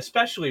tell you,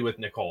 especially with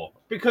Nicole,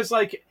 because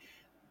like,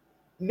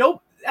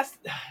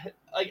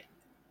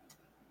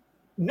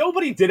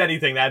 nobody did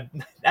anything that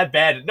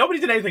bad. Nobody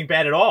did anything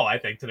bad at all, I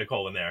think, to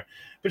Nicole in there.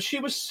 But she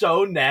was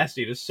so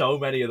nasty to so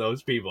many of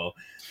those people.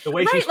 The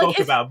way she spoke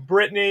about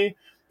Brittany,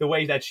 the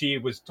way that she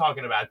was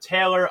talking about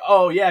Taylor.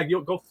 Oh, yeah,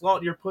 you'll go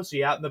flaunt your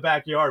pussy out in the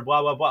backyard,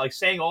 blah, blah, blah. Like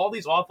saying all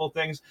these awful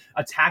things,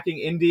 attacking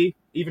Indy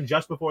even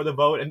just before the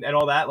vote and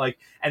all that. Like,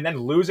 and then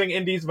losing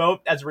Indy's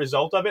vote as a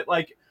result of it.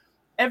 Like,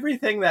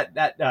 everything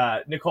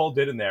that Nicole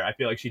did in there, I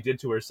feel like she did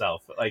to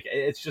herself. Like,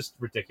 it's just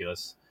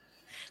ridiculous.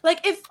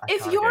 Like if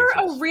you're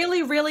a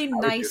really, really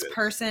nice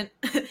person,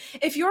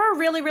 if you're a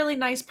really, really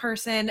nice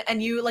person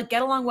and you like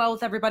get along well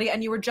with everybody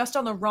and you were just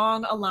on the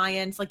wrong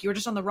alliance, like you were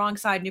just on the wrong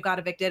side and you got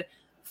evicted,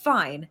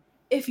 fine.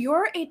 If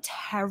you're a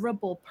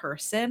terrible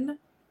person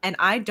and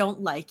I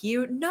don't like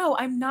you, no,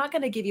 I'm not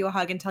going to give you a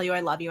hug and tell you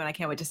I love you and I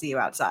can't wait to see you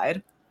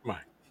outside.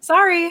 Right.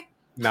 Sorry.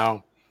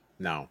 No.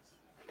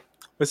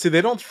 But see,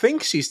 they don't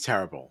think she's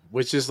terrible,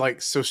 which is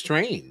like so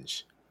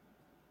strange.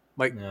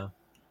 Like,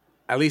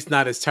 at least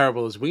not as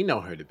terrible as we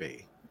know her to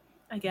be.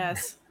 I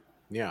guess.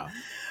 Yeah.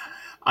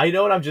 I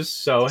know what I'm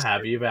just so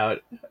happy about.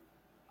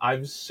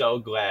 I'm so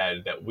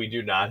glad that we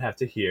do not have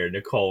to hear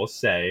Nicole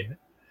say,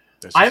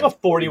 I'm a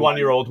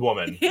 41-year-old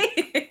woman.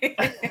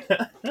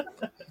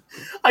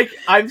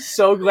 I'm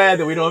so glad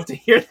that we don't have to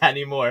hear that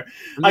anymore.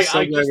 I'm just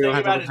thinking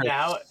about it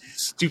now.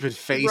 Stupid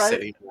face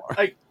anymore.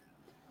 Like,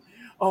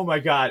 oh my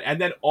God. And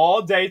then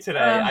all day today,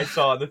 I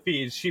saw the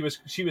feeds. She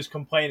was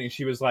complaining.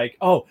 She was like,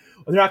 oh,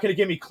 they're not going to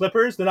give me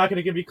clippers. They're not going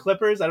to give me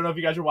clippers. I don't know if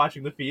you guys are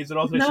watching the feeds. And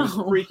also she was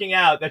freaking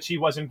out that she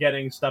wasn't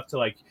getting stuff to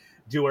like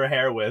do her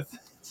hair with.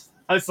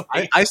 I was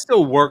like, I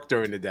still work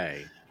during the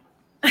day.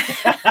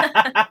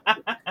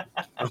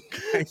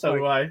 Okay. So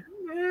do I.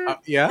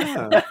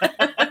 Yeah.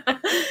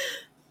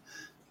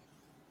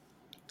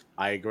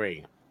 I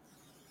agree.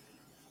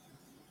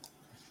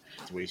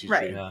 The way she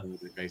treated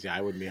me,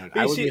 I wouldn't be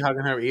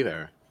hugging her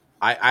either.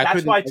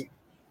 That's why.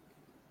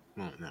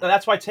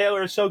 That's why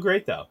Taylor is so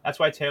great, though. That's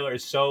why Taylor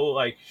is so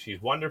like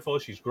she's wonderful.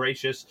 She's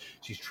gracious.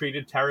 She's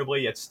treated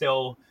terribly, yet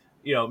still,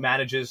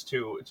 manages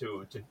to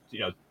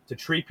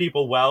treat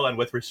people well and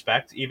with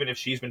respect, even if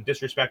she's been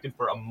disrespected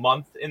for a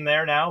month in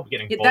there now,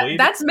 getting bullied.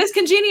 That's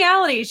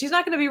miscongeniality. She's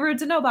not going to be rude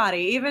to nobody,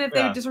 even if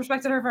they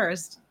disrespected her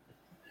first.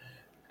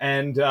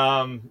 And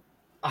God,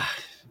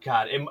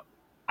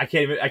 I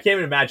can't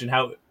even imagine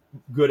how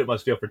good it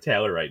must feel for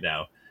Taylor right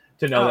now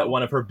to know that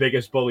one of her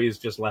biggest bullies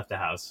just left the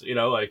house.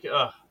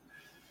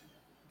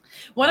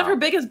 One of her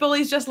biggest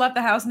bullies just left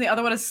the house, and the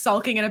other one is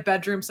sulking in a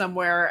bedroom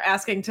somewhere,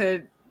 asking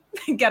to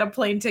get a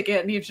plane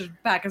ticket, and he should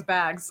pack his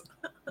bags.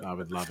 I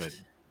would love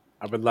it.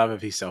 I would love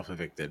if he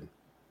self-evicted.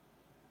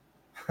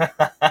 I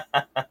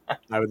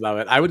would love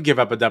it. I would give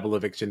up a double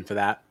eviction for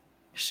that.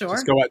 Sure.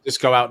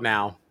 Just go out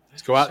now.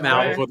 Just go out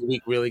now before the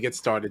week really gets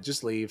started.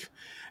 Just leave,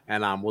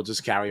 and we'll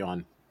just carry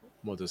on.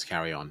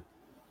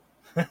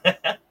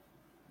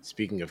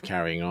 Speaking of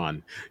carrying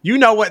on, you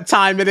know what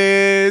time it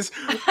is.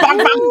 Bong,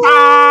 bong,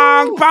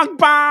 bong, bong,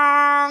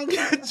 bong.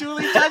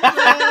 Julie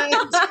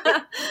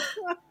Judgment.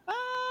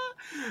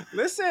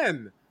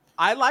 Listen,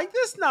 I like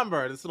this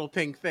number, this little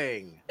pink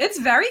thing. It's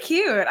very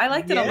cute. I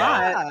liked it a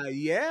lot.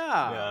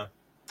 Yeah.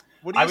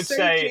 What do you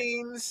say,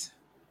 James?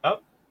 Oh.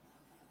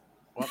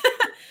 Well,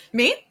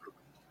 me?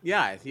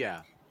 Yeah.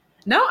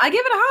 No, I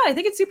give it a hot. I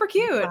think it's super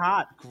cute.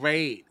 Hot.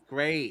 Great.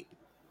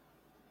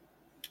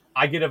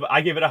 I give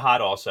it a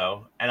hot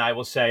also, and I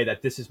will say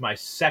that this is my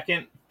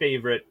second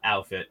favorite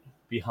outfit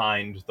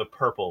behind the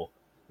purple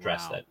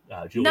dress that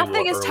Julie wore.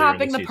 Nothing is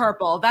topping the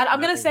purple. That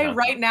I'm going to say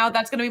right now,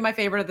 that's going to be my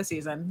favorite of the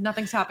season.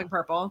 Nothing's topping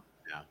purple.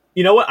 Yeah.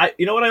 You know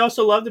what I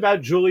also loved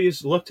about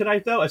Julie's look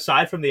tonight, though,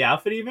 aside from the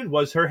outfit even,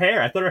 was her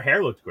hair. I thought her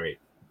hair looked great.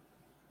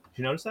 Did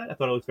you notice that? I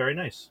thought it looked very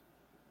nice.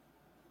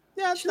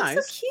 Yeah, it's nice.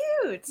 So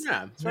cute.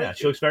 Yeah,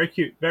 she looks very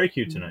cute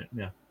tonight.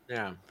 Yeah.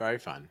 Yeah, very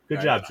fun. Good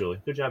Very job, fun.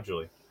 Julie. Good job,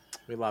 Julie.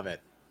 We love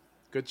it.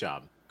 Good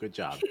job. Good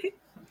job.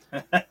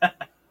 Yeah.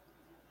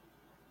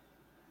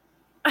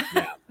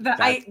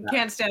 I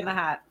can't stand the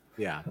hat.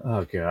 Yeah.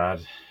 Oh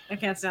God. I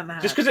can't stand the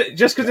hat. Just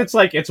because it's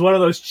like it's one of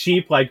those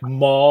cheap like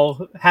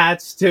mall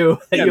hats too.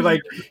 That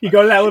you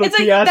go to that little it's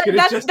like,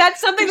 kiosk.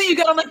 That's something that you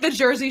get on like the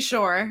Jersey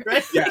Shore.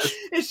 Right? Yes.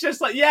 It's just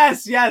like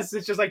yes.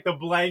 It's just like the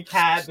blank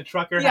hat, the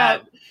trucker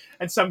hat,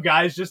 and some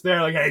guy's just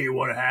there like, hey, you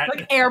want a hat?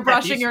 Like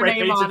airbrushing your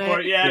name on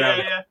it.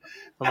 Yeah.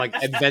 From like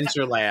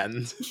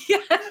Adventureland. Yeah.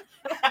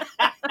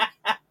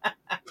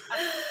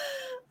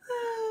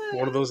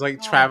 One of those like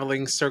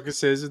traveling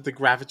circuses at the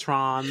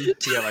Gravitron.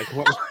 Yeah, like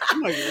what?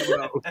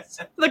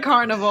 The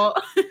carnival.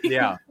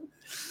 Yeah,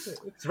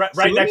 it's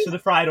right next to the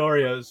fried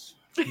Oreos.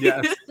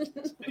 Yes.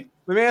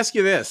 Let me ask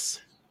you this: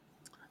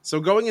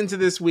 so going into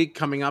this week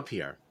coming up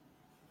here,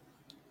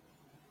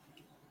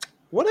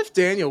 what if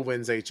Daniel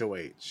wins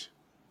HOH?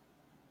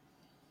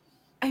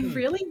 I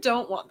really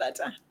don't want that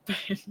to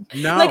happen.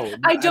 No, like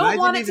I don't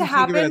want it to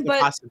happen,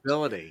 but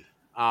possibility.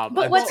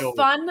 But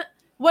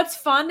what's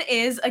fun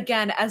is,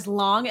 again, as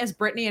long as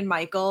Brittany and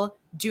Michael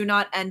do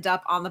not end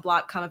up on the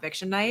block come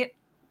eviction night,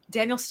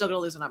 Daniel's still gonna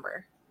lose a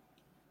number.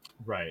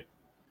 Right,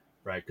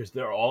 because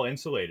they're all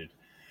insulated.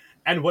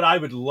 And what I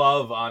would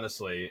love,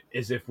 honestly,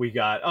 is if we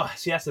got.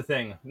 See, that's the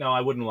thing. No, I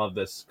wouldn't love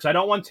this because I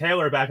don't want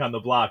Taylor back on the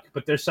block.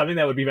 But there's something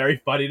that would be very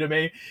funny to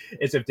me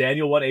is if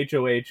Daniel won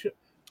HOH,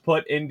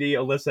 put Indy,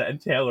 Alyssa,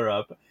 and Taylor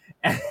up,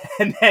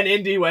 and then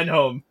Indy went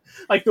home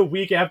like the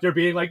week after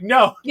being like, we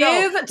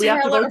have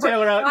to vote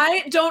Taylor out.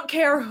 I don't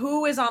care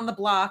who is on the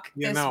block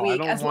this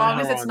week, as long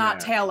as it's not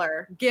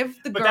Taylor.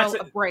 Give the girl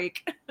a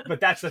break.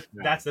 But that's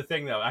the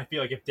thing, though. I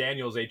feel like if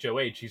Daniel's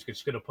HOH, he's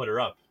just going to put her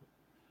up.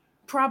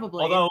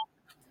 Probably.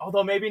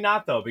 Although maybe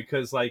not, though,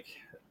 because like,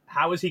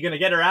 how is he going to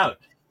get her out?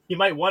 He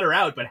might want her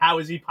out, but how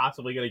is he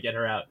possibly going to get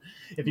her out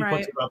if he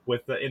puts her up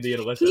with Indy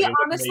and Alyssa? He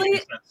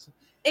honestly.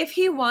 If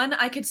he won,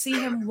 I could see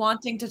him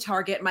wanting to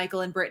target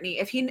Michael and Brittany.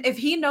 If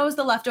he knows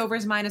the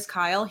leftovers minus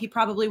Kyle, he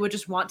probably would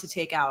just want to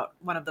take out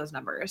one of those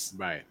numbers.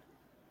 Right.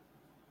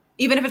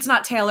 Even if it's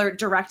not Taylor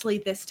directly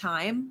this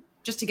time,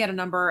 just to get a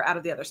number out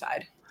of the other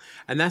side.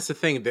 And that's the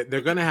thing, that they're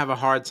going to have a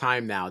hard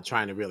time now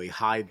trying to really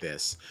hide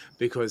this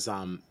because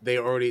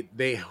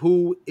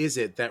who is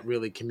it that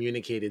really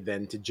communicated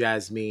then to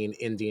Jasmine,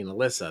 Indy, and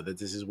Alyssa that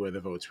this is where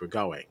the votes were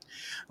going?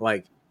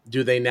 Like,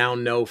 do they now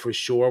know for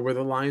sure where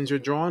the lines are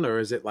drawn, or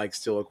is it like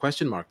still a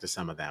question mark to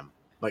some of them?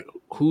 Like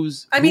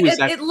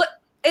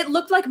it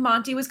looked like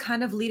Monty was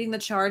kind of leading the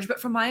charge,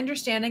 but from my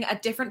understanding,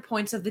 at different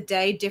points of the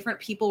day, different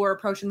people were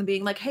approaching them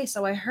being like, hey,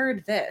 so I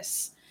heard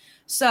this.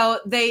 So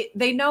they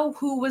know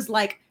who was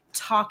like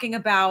talking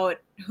about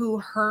who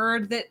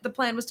heard that the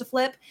plan was to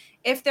flip.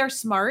 If they're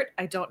smart,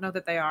 I don't know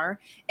that they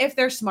are. If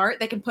they're smart,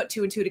 they can put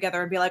 2 and 2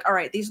 together and be like, all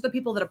right, these are the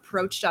people that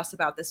approached us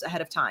about this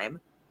ahead of time.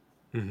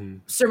 Mm-hmm.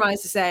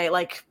 Surmise to say,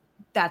 like,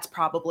 that's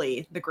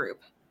probably the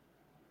group.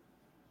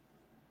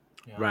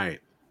 Yeah.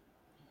 Right.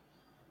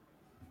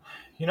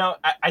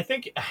 I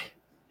think,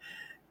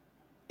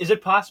 is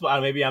it possible?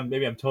 Maybe I'm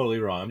totally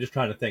wrong. I'm just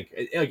trying to think.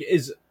 Like,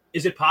 is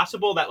it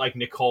possible that like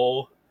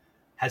Nicole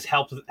has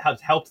helped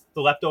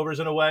the leftovers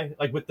in a way,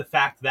 like with the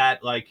fact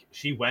that like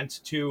she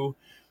went to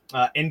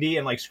Indy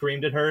and like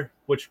screamed at her,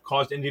 which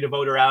caused Indy to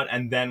vote her out,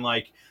 and then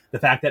like the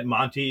fact that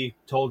Monty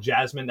told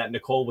Jasmine that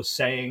Nicole was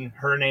saying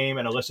her name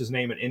and Alyssa's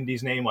name and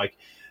Indy's name, like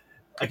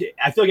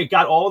I feel like it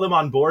got all of them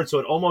on board, so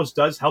it almost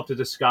does help to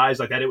disguise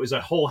like that it was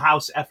a whole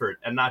house effort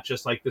and not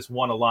just like this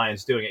one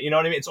alliance doing it. You know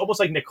what I mean? It's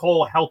almost like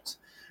Nicole helped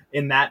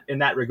in that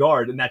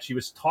regard, and that she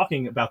was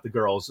talking about the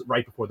girls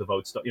right before the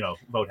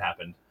vote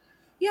happened.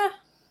 Yeah,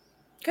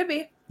 could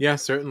be. Yeah,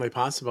 certainly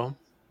possible.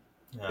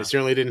 Yeah. It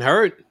certainly didn't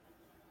hurt.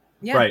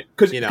 Yeah. Right,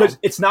 because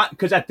it's not,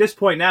 because at this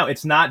point now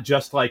it's not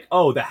just like,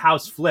 oh, the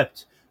house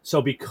flipped,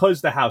 so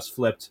because the house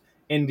flipped,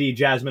 Indy,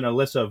 Jasmine,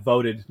 Alyssa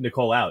voted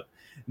Nicole out.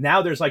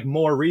 Now there's like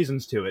more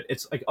reasons to it.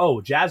 It's like,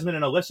 oh, Jasmine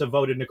and Alyssa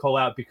voted Nicole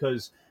out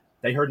because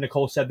they heard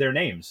Nicole said their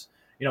names.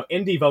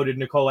 Indy voted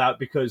Nicole out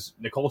because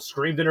Nicole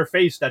screamed in her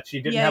face that she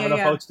didn't have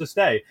enough votes to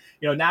stay.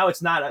 Now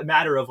it's not a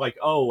matter of like,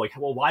 oh, like,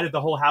 well, why did the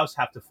whole house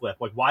have to flip?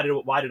 Like, why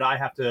did I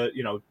have to,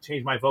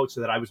 change my vote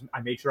so that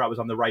I made sure I was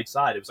on the right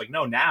side? It was like,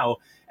 no, now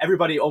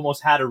everybody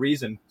almost had a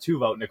reason to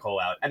vote Nicole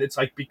out. And it's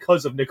like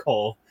because of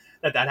Nicole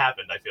that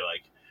happened, I feel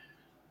like.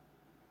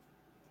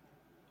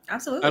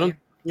 Absolutely.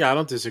 I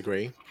don't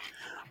disagree.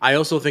 I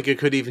also think it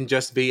could even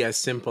just be as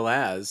simple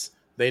as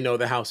they know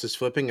the house is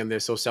flipping and they're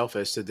so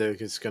selfish that they're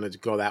just going to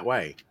go that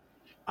way.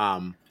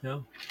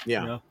 No.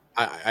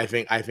 I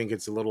think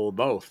it's a little of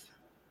both.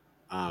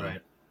 Right.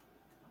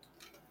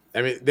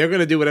 I mean, they're going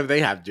to do whatever they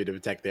have to do to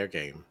protect their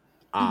game.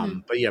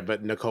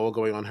 But Nicole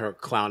going on her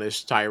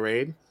clownish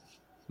tirade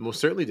most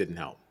certainly didn't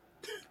help.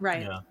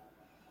 Right. Yeah.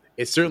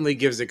 It certainly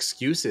gives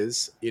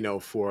excuses,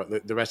 for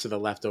the rest of the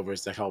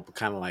leftovers to help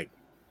kind of like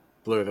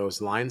blur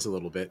those lines a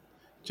little bit,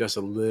 just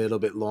a little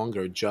bit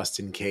longer, just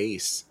in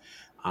case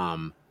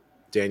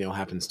Daniel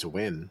happens to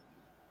win.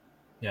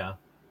 Yeah.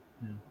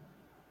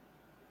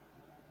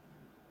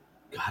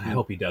 God, I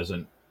hope he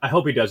doesn't. I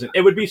hope he doesn't.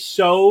 It would be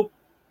so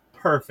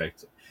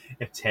perfect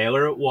if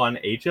Taylor won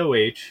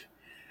HOH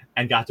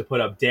and got to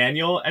put up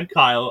Daniel and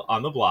Kyle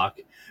on the block.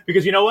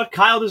 Because you know what?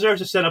 Kyle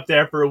deserves to sit up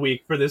there for a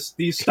week for these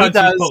stunts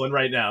he's pulling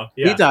right now.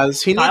 Yeah. He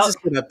does. He needs to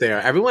sit up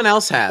there. Everyone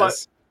else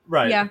has.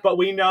 Right. Yeah. But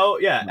we know,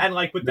 and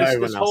like with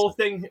this whole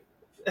thing,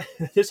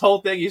 he's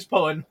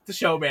pulling the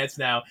showmance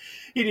now.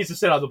 He needs to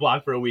sit on the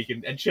block for a week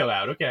and chill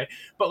out, okay?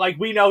 But like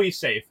we know he's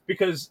safe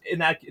because in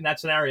that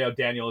scenario,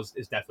 Daniel is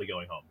definitely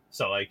going home.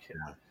 So like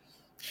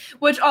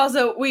which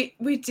also we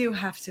do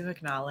have to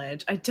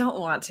acknowledge. I don't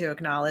want to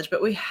acknowledge,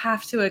 but we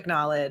have to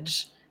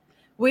acknowledge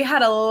we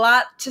had a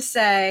lot to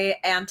say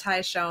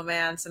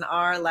anti-showmance in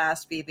our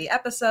last BB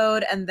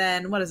episode, and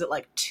then what is it,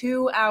 like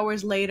 2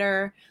 hours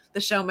later, the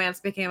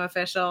showmance became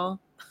official.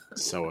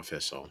 So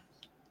official.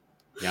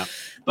 Yeah.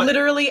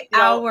 Literally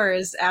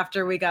hours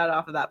after we got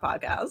off of that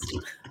podcast.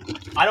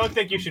 I don't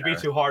think you should be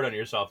too hard on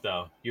yourself,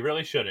 though. You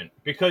really shouldn't,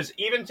 because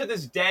even to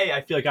this day,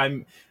 I feel like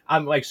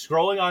I'm like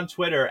scrolling on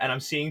Twitter and I'm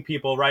seeing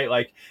people write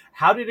like,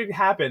 "How did it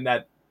happen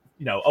that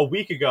a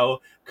week ago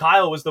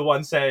Kyle was the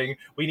one saying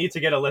we need to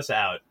get Alyssa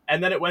out,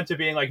 and then it went to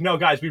being like, no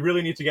guys, we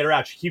really need to get her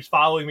out. She keeps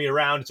following me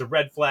around. It's a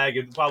red flag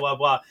and blah blah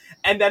blah."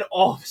 And then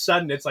all of a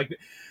sudden it's like,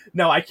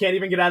 no, I can't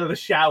even get out of the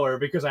shower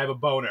because I have a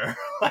boner.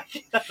 I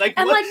was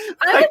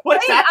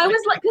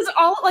like, because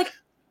all like,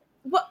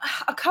 what,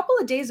 a couple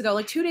of days ago,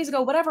 like 2 days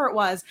ago, whatever it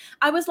was,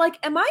 I was like,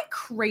 am I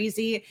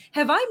crazy?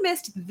 Have I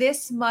missed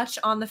this much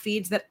on the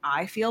feeds that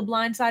I feel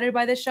blindsided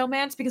by this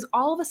showmance? Because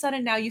all of a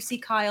sudden now you see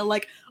Kyle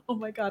like, oh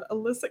my God,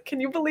 Alyssa, can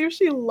you believe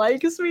she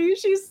likes me?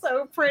 She's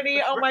so pretty.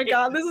 Oh my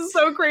God, this is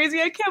so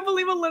crazy. I can't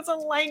believe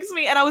Alyssa likes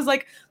me. And I was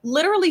like,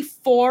 literally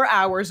 4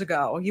 hours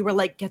ago, you were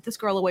like, get this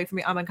girl away from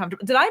me. I'm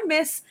uncomfortable. Did I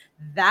miss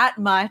that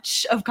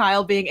much of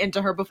Kyle being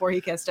into her before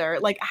he kissed her?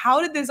 Like,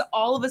 how did this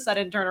all of a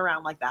sudden turn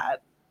around like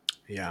that?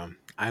 Yeah,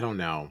 I don't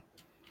know.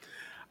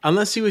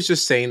 Unless he was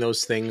just saying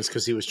those things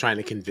because he was trying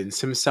to convince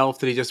himself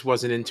that he just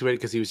wasn't into it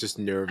because he was just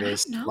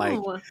nervous, like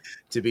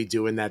to be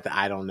doing that.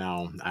 I don't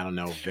know.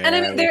 And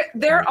I mean,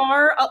 there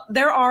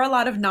are a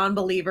lot of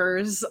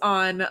non-believers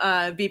on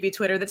BB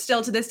Twitter that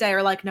still to this day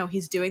are like, no,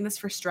 he's doing this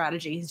for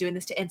strategy. He's doing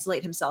this to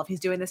insulate himself. He's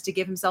doing this to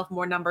give himself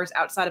more numbers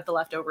outside of the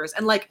leftovers.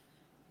 And like,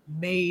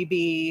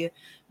 maybe,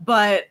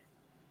 but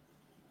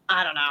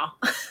I don't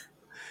know.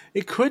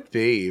 It could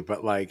be,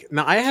 but like,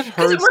 no, I have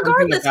heard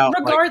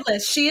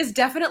regardless, she is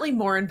definitely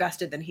more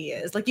invested than he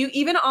is. Like, you,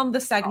 even on the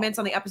segments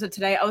on the episode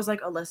today, I was like,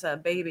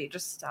 Alyssa, baby,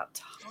 just stop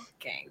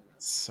talking.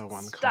 It's so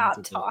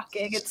uncomfortable. Stop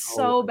talking. It's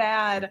so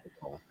bad.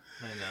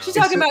 She's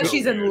talking about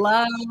she's in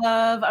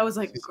love. I was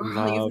like,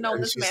 girl, you've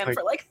known this man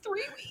for like 3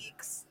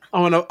 weeks.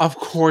 Oh, and of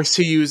course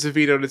he used a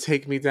veto to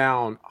take me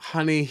down.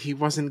 Honey, he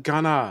wasn't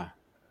gonna.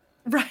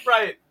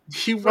 Right.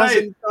 He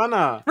wasn't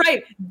gonna.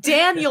 Right.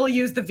 Daniel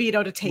used the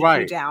veto to take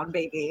you down,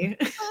 baby.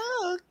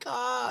 Oh,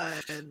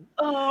 God.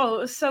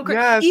 Oh, so great.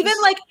 Yes. Even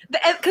like,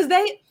 because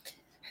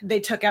they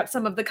took out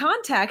some of the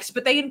context,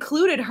 but they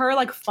included her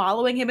like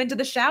following him into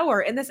the shower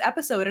in this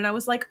episode. And I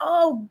was like,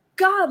 oh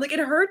God, like it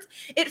hurts.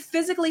 It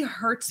physically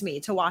hurts me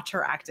to watch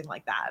her acting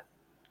like that.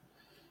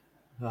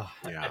 Yeah.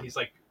 And he's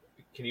like,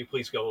 can you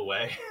please go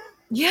away?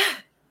 Yeah.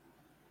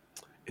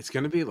 It's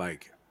going to be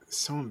like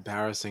so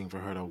embarrassing for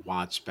her to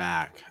watch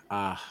back.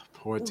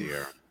 Poor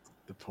dear.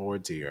 The poor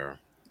dear.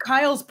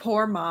 Kyle's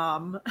poor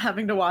mom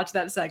having to watch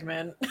that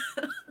segment.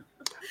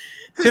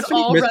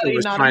 Tiffany Mitchell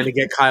was trying to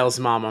get Kyle's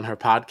mom on her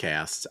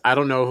podcast. I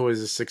don't know who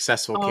is a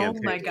successful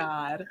campaign. Oh my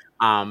God.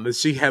 But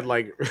she had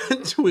like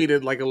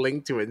tweeted like a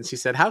link to it, and she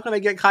said, "How can I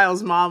get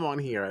Kyle's mom on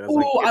here?" And I was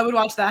like, I would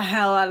watch the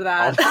hell out of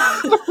that.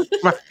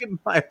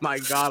 My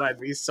God, I'd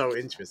be so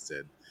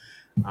interested.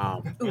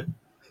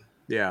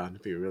 Yeah,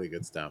 it'd be really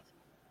good stuff.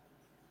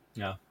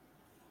 Yeah.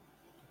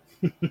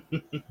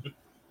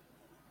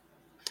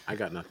 I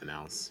got nothing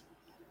else.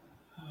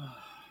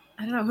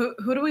 I don't know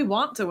who do we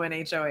want to win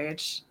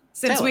HOH?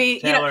 Since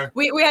Taylor.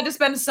 we had to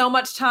spend so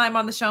much time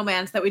on the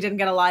showmance that we didn't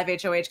get a live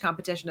HOH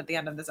competition at the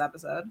end of this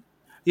episode.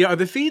 Yeah, are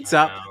the feeds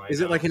up?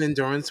 Is it like an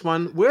endurance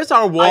one? Where's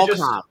our wall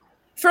comp?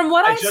 From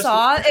what I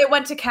saw, it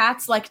went to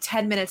Cats like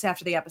 10 minutes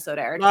after the episode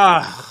aired.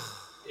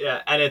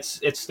 Yeah, and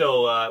it's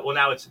still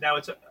now it's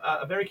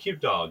a very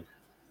cute dog.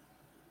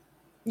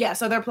 Yeah,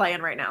 so they're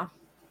playing right now.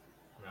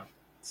 Yeah.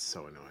 It's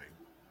so annoying.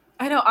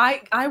 I know.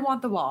 I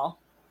want the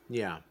wall.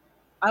 Yeah.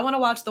 I want to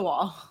watch the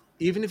wall.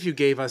 Even if you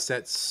gave us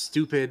that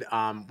stupid,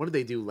 what did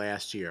they do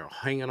last year?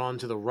 Hanging on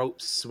to the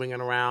ropes,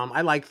 swinging around.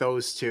 I like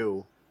those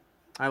too.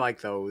 I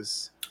like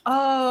those.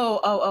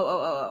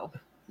 Oh.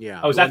 Yeah.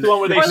 Oh, is that the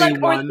one where they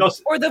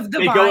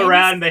they go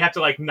around and they have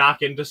to like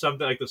knock into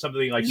something like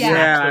something like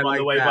smacks them on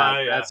the way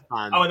by? Yeah. That's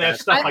fun. Oh, and they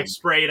have stuff like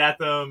sprayed at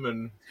them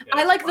and. Yeah,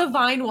 I like the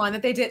Vine one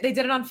that they did. They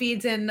did it on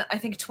feeds in I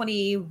think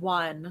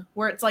 21,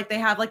 where it's like they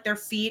have like their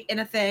feet in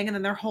a thing and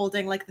then they're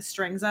holding like the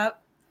strings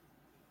up.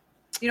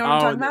 You know what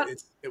I'm talking about?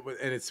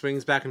 And it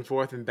swings back and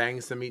forth and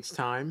bangs them each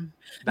time?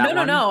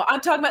 No.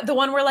 I'm talking about the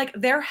one where like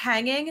they're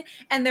hanging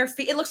and their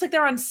feet, it looks like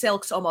they're on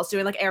silks almost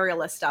doing like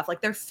aerialist stuff.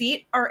 Like their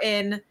feet are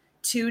in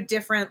 2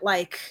 different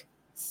like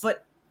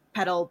foot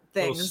pedal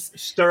things.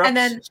 Stirrups, and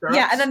then stirrups?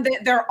 yeah, and then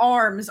their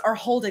arms are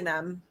holding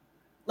them.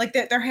 Like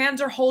their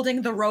hands are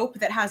holding the rope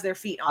that has their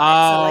feet on it.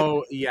 So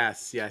like,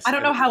 yes. I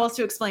don't know how else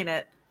to explain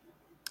it.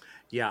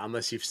 Yeah,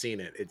 unless you've seen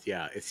it.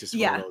 It's just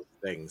one Yeah. of those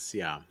things.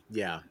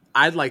 Yeah.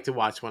 I'd like to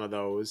watch one of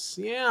those.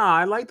 Yeah,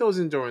 I like those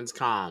endurance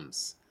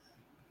comms.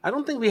 I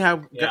don't think we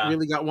have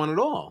really got one at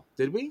all.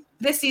 Did we?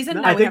 This season?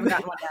 No, No, I we haven't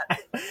gotten one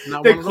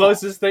yet.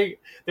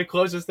 The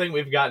closest thing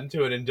we've gotten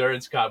to an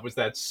endurance comp was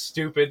that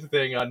stupid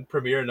thing on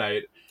premiere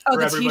night. Oh, where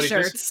the everybody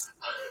t-shirts. Just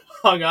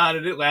hung on,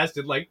 and it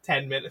lasted like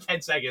 10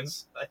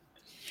 seconds.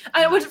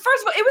 First of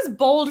all, it was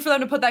bold for them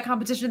to put that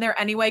competition there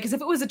anyway, because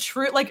if it was a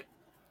true, like,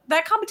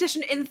 that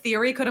competition in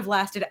theory could have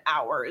lasted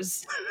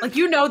hours. Like,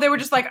 they were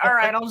just like, all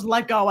right, I'll just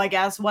let go, I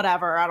guess,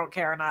 whatever, I don't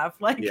care enough.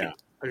 Like, yeah,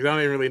 I don't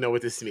even really know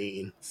what this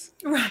means.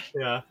 Right.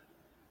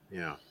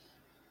 Yeah.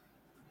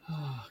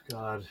 Oh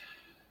God.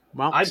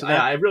 Well,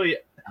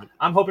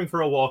 I'm hoping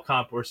for a wall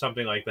comp or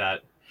something like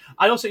that.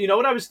 I also, you know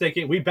what I was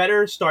thinking? We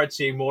better start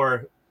seeing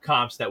more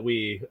comps that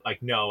we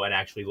like know and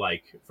actually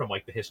like from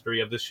like the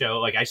history of the show.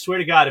 Like, I swear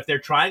to God, if they're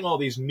trying all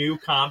these new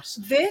comps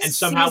and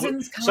somehow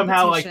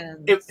like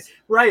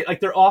like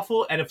they're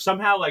awful, and if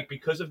somehow like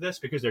because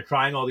they're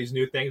trying all these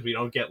new things, we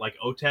don't get like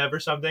OTEV or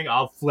something,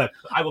 I'll flip.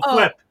 I will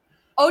flip.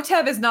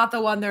 OTEV is not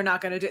the one they're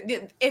not going to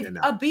do. If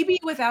a BB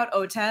without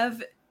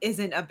OTEV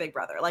isn't a Big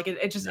Brother, like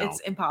it's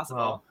impossible.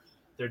 Well,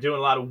 they're doing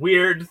a lot of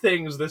weird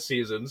things this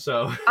season,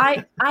 so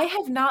I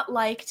have not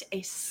liked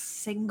a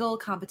single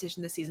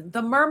competition this season.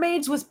 The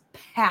Mermaids was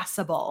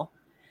passable,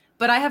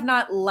 but I have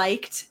not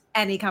liked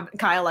any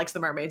Kyle likes the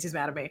Mermaids. He's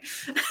mad at me.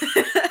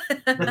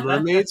 The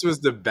Mermaids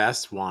was the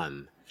best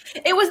one.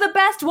 It was the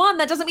best one.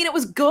 That doesn't mean it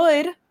was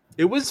good.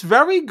 It was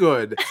very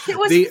good. It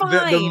was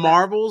fine. The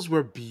marbles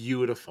were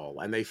beautiful,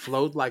 and they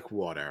flowed like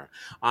water.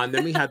 And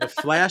then we had the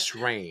flash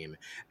rain,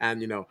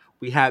 and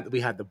we had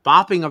the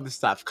bopping of the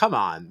stuff. Come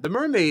on, the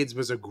Mermaids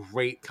was a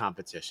great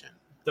competition.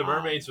 The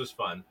Mermaids was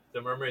fun.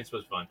 Mermaids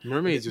was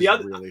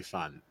really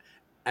fun.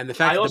 And the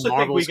fact that the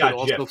marbles could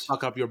also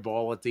fuck up your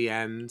ball at the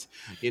end,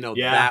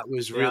 that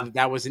was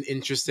that was an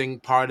interesting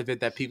part of it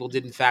that people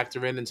didn't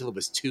factor in until it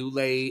was too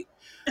late.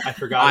 I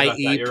forgot about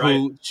that. You're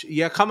Pooch. Right.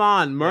 Yeah, come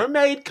on,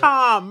 mermaids. Yep.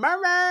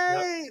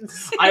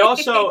 I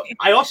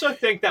also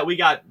think that we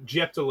got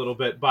gypped a little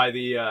bit by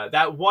the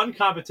that one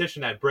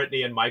competition that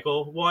Brittany and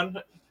Michael won.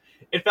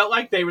 It felt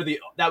like they were the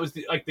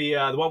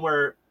one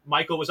where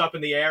Michael was up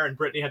in the air and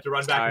Brittany had to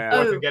run back and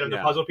forth and get him the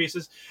puzzle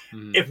pieces.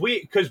 Mm-hmm. If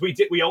we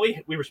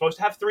were supposed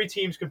to have 3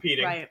 teams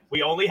competing. Right.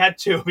 We only had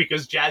 2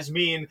 because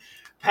Jasmine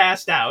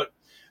passed out.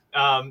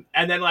 And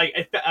then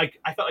I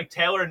felt like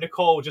Taylor and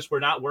Nicole just were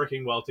not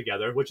working well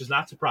together, which is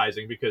not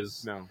surprising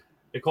because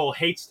Nicole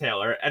hates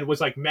Taylor and was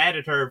like mad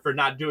at her for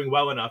not doing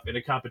well enough in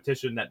a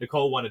competition that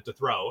Nicole wanted to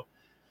throw.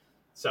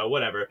 So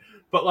whatever.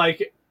 But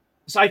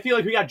so I feel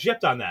like we got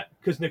gypped on that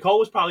because Nicole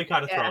was probably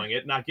kind of throwing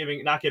it, not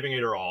giving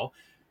it her all.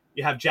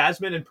 You have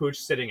Jasmine and Pooch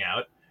sitting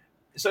out.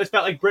 So it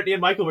felt like Brittany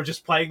and Michael were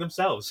just playing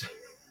themselves.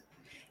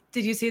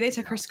 Did you see they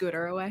took her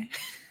scooter away?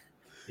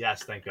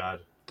 Yes, thank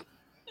God.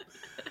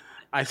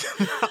 I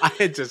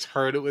had just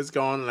heard it was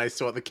gone, and I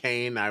saw the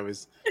cane. I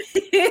was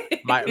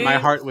my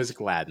heart was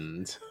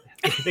gladdened.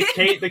 The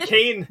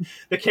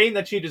cane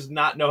that she does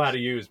not know how to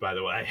use, by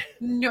the way.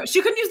 No,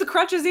 she couldn't use the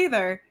crutches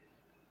either.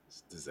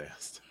 It's a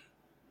disaster.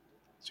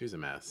 She's a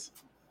mess.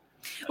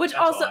 Which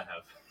That's also, all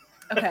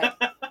I have.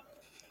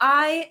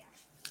 Okay,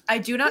 I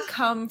do not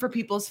come for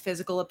people's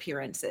physical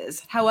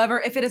appearances.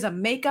 However, if it is a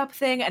makeup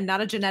thing and not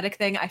a genetic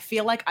thing, I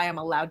feel like I am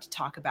allowed to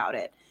talk about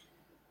it.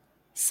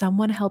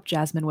 Someone help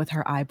Jasmine with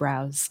her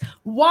eyebrows.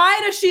 Why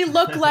does she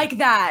look like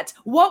that?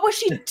 What was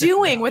she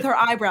doing with her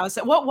eyebrows?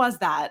 What was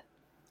that?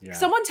 Yeah.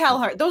 Someone tell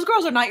her. Those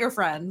girls are not your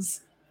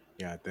friends.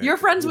 Yeah, your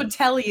friends would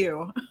tell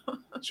you.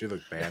 She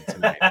looked bad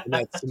tonight. And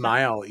that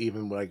smile,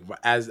 even like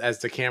as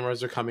the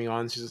cameras are coming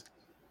on, she's.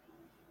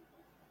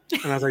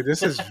 And I was like,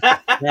 "This is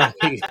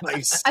very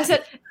nice." I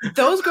said,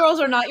 "Those girls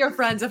are not your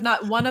friends." If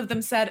not one of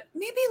them said,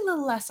 "Maybe a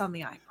little less on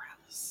the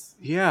eyebrows."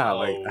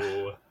 Yeah,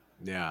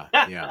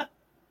 yeah.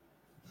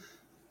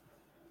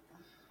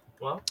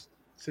 Well,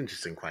 it's an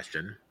interesting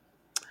question.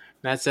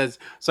 Matt says,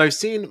 so I've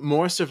seen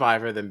more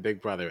Survivor than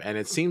Big Brother, and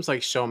it seems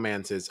like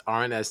showmances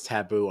aren't as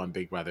taboo on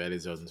Big Brother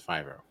as on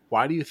Survivor.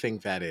 Why do you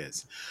think that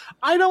is?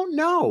 I don't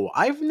know.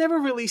 I've never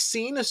really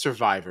seen a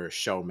Survivor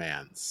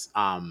showmance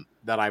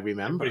that I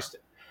remember. I think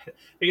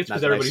it's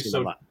because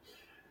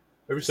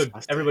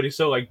everybody's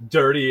so like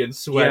dirty and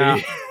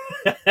sweaty.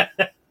 Yeah.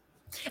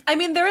 I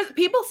mean,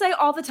 people say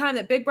all the time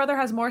that Big Brother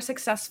has more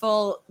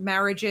successful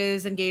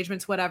marriages,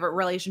 engagements, whatever,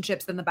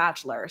 relationships than The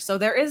Bachelor. So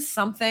there is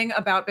something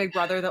about Big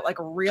Brother that like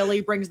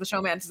really brings the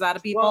showmances out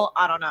of people. Well,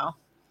 I don't know.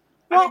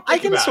 Well, I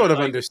can sort of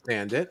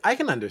understand it. I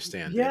can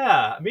understand it.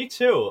 Yeah, me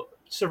too.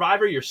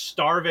 Survivor, you're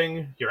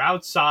starving, you're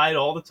outside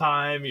all the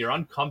time, you're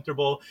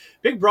uncomfortable.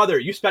 Big Brother,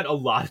 you spent a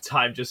lot of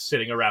time just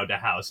sitting around a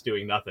house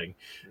doing nothing,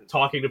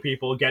 talking to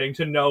people, getting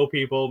to know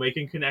people,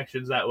 making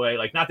connections that way.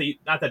 Like, not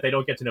that they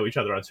don't get to know each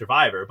other on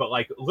Survivor, but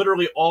like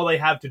literally all they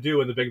have to do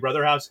in the Big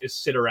Brother house is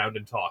sit around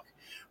and talk.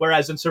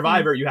 Whereas in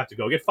Survivor, you have to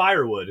go get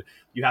firewood.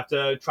 You have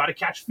to try to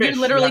catch fish.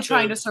 You're literally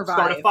trying to survive.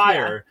 Start a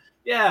fire.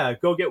 Yeah,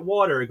 go get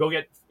water. Go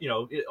get,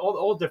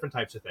 all different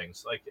types of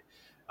things. Like,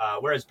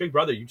 whereas Big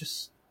Brother, you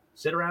just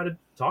sit around and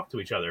talk to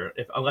each other,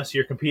 unless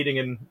you're competing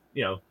in,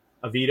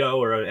 a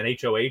veto or an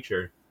HOH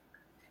or.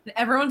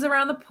 Everyone's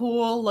around the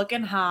pool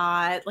looking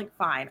hot. Like,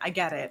 fine, I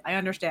get it. I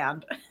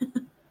understand.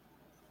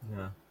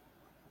 Yeah.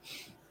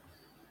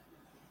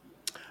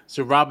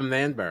 So Rob and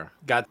Amber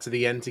got to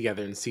the end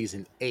together in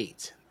season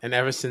 8, and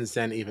ever since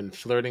then, even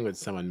flirting with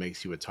someone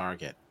makes you a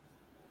target.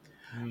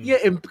 Yeah,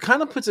 it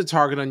kind of puts a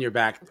target on your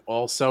back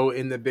also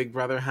in the Big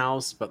Brother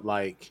house, but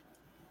like,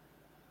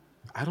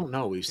 I don't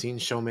know. We've seen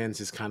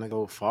showmances kind of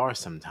go far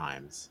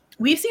sometimes.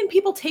 We've seen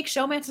people take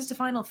showmances to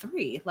final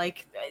 3.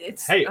 Like,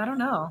 it's, I don't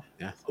know.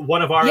 Yeah.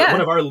 One of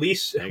our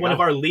least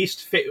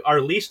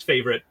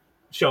favorite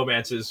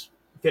showmances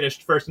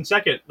finished first and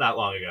second not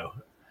long ago.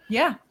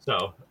 Yeah.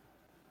 So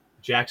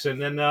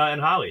Jackson and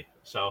Holly.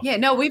 So yeah,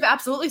 no, we've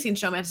absolutely seen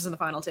showmances in the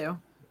final 2.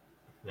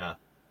 Yeah.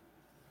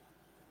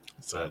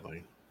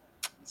 Sadly.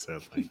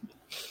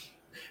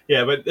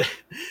 Yeah, but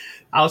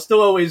I'll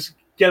still always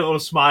get a little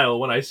smile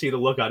when I see the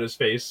look on his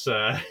face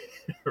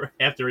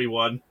after he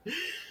won.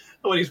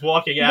 When he's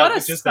walking out.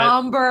 What a just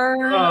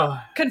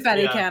somber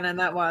confetti cannon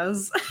that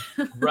was.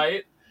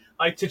 Right?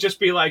 Like, to just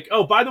be like,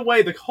 oh, by the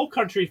way, the whole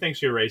country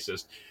thinks you're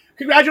racist.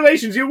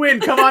 Congratulations, you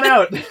win. Come on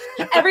out.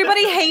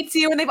 Everybody hates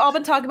you, and they've all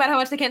been talking about how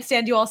much they can't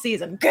stand you all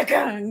season.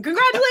 Congratulations.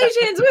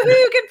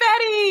 Woohoo,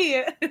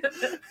 confetti.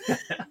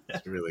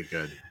 It's really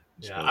good.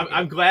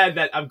 I'm glad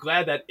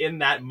that in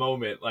that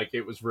moment, like,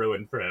 it was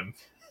ruined for him.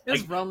 It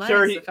was real nice.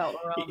 Sure, it felt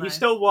real nice. He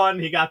still won.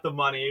 He got the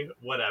money,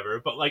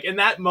 whatever. But like, in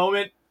that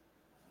moment,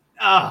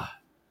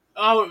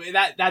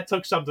 that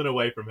took something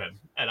away from him,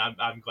 and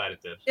I'm glad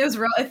it did.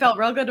 It felt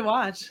real good to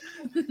watch.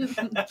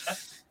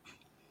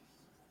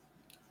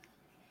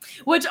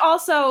 Which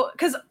also,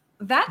 because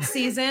that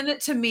season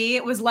to me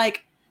was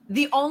like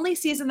the only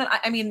season that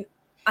I mean,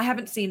 I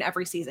haven't seen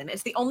every season.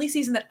 It's the only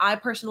season that I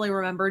personally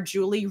remember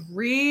Julie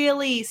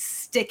really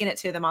sticking it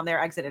to them on their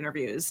exit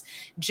interviews.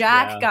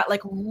 Jack got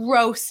like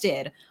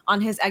roasted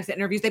on his exit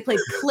interviews. They played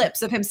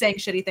clips of him saying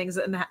shitty things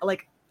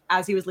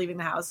as he was leaving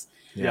the house.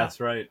 Yeah, that's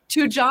right.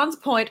 To John's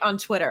point on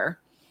Twitter,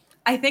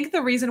 I think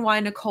the reason why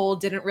Nicole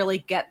didn't really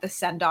get the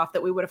send-off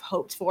that we would have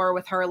hoped for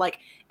with her like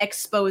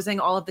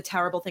exposing all of the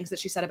terrible things that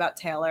she said about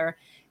Taylor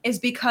is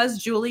because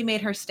Julie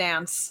made her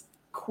stance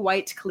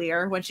quite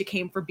clear when she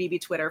came for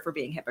BB Twitter for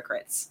being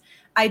hypocrites.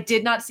 I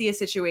did not see a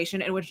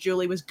situation in which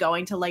Julie was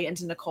going to lay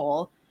into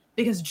Nicole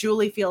because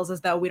Julie feels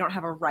as though we don't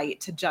have a right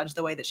to judge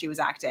the way that she was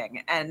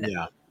acting. And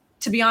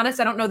to be honest,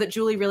 I don't know that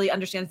Julie really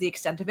understands the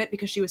extent of it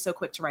because she was so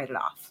quick to write it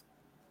off.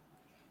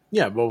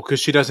 Yeah, well, because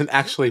she doesn't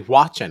actually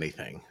watch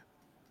anything.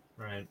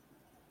 Right.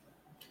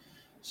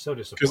 So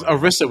disappointing.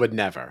 Because Arissa would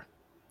never.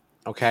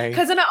 Okay.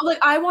 Because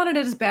I wanted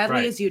it as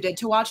badly as you did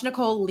to watch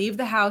Nicole leave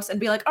the house and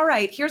be like, all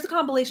right, here's the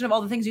compilation of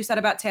all the things you said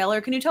about Taylor.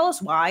 Can you tell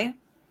us why?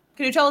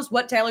 Can you tell us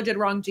what Taylor did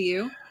wrong to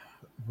you?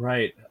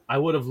 Right. I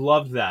would have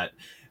loved that.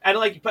 And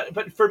like,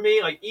 but for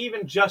me, like,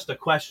 even just a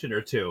question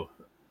or two,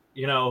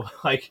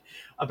 like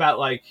about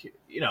like,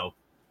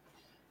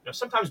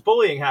 sometimes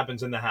bullying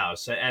happens in the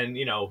house and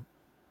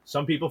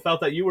some people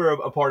felt that you were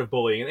a part of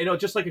bullying and,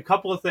 just like a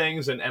couple of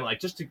things and like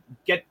just to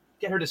get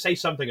her to say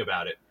something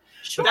about it.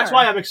 Sure. But that's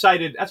why I'm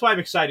excited. That's why I'm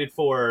excited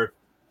for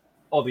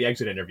all the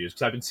exit interviews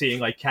because I've been seeing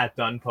like Kat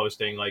Dunn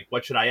posting like,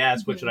 what should I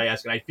ask? What should I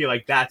ask? And I feel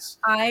like that's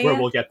where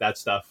we'll get that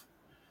stuff.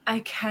 I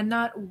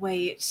cannot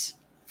wait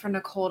for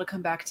Nicole to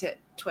come back to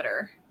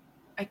Twitter.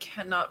 I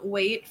cannot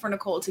wait for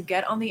Nicole to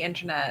get on the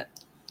internet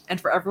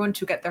and for everyone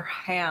to get their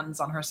hands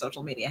on her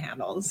social media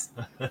handles.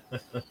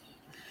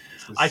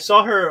 I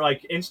saw her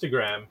like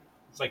Instagram.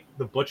 It's like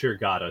the Butcher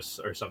Goddess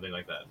or something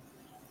like that.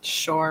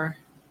 Sure.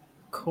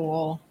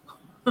 Cool.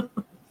 The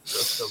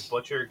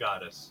Butcher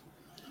Goddess.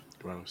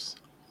 Gross.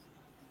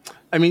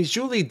 I mean,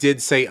 Julie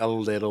did say a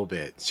little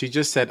bit. She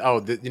just said,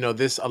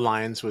 this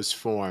alliance was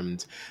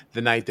formed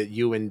the night that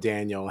you and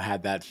Daniel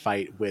had that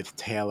fight with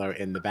Taylor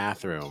in the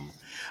bathroom.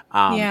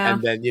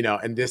 And then,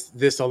 and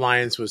this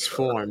alliance was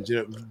formed,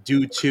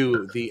 due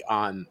to the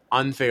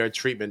unfair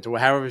treatment, or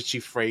however she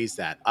phrased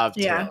that, of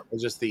Taylor, or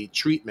just the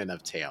treatment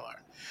of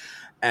Taylor.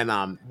 And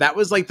that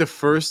was like the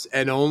first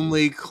and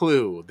only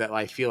clue that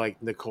I feel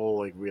like Nicole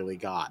like really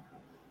got.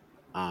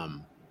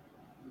 I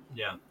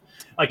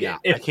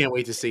can't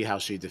wait to see how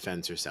she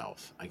defends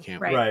herself. I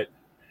can't wait. Right.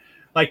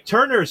 Like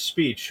Turner's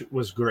speech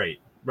was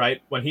great,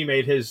 right? When he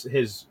made his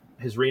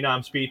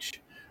renom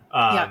speech.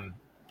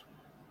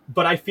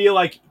 But I feel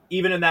like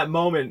even in that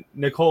moment,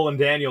 Nicole and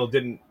Daniel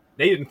didn't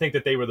think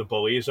that they were the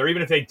bullies, or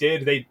even if they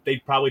did, they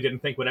probably didn't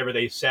think whatever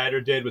they said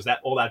or did was that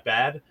all that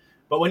bad.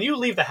 But when you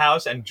leave the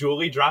house and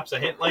Julie drops a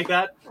hint like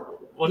that,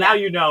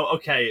 now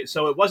okay,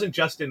 so it wasn't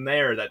just in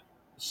there that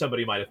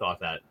somebody might have thought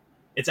that.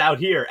 It's out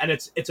here, and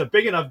it's a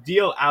big enough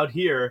deal out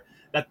here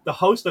that the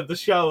host of the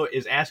show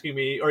is asking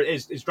me, or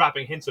is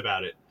dropping hints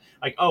about it.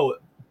 Like,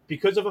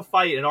 because of a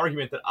fight, an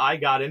argument that I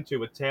got into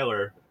with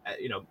Taylor,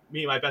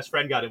 me and my best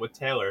friend got in with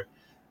Taylor,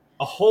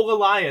 a whole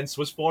alliance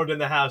was formed in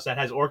the house that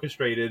has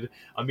orchestrated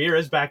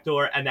Amira's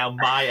backdoor and now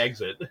my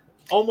exit.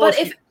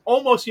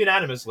 Almost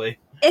unanimously.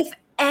 If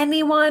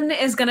anyone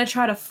is going to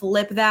try to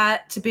flip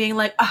that to being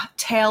like,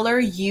 Taylor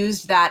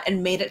used that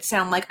and made it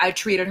sound like I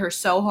treated her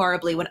so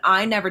horribly when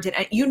I never did.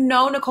 And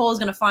Nicole is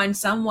going to find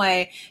some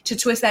way to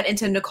twist that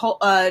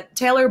into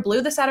Taylor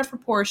blew this out of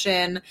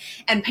proportion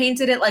and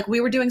painted it like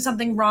we were doing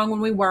something wrong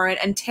when we weren't.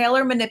 And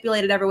Taylor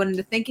manipulated everyone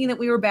into thinking that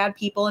we were bad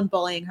people and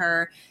bullying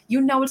her.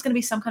 It's going to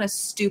be some kind of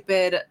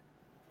stupid.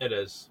 It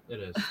is.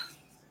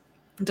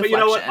 But you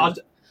know what?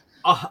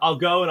 I'll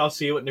go and I'll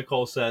see what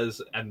Nicole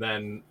says, and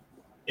then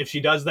if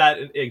she does that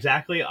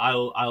exactly,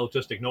 I'll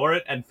just ignore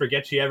it and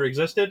forget she ever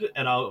existed,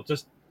 and I'll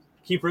just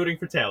keep rooting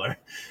for Taylor.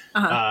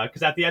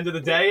 Because at the end of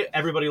the day,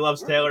 everybody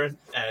loves Taylor,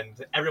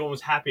 and everyone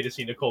was happy to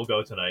see Nicole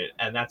go tonight,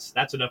 and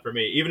that's enough for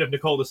me. Even if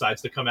Nicole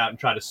decides to come out and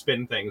try to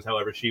spin things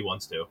however she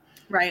wants to.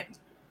 Right.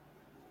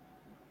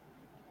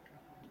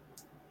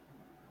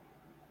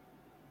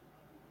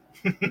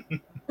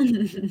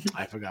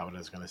 I forgot what I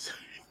was going to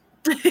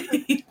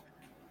say.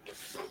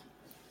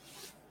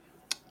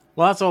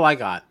 Well, that's all I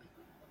got.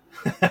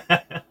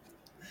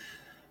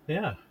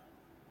 Yeah.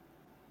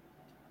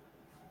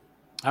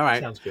 All right.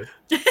 Sounds good.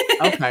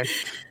 Okay.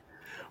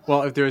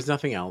 Well, if there is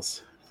nothing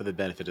else for the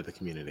benefit of the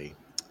community,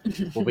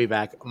 we'll be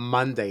back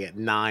Monday at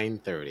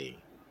 9:30.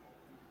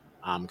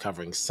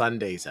 Covering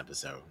Sunday's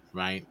episode,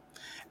 right?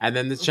 And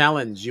then the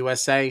Challenge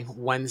USA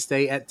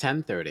Wednesday at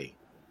 10:30.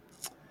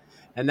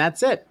 And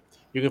that's it.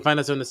 You can find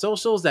us on the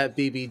socials at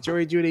BB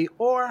Jury Duty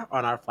or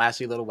on our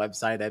flashy little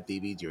website at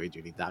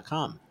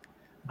bbjuryduty.com.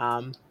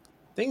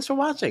 Thanks for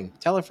watching.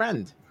 Tell a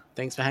friend.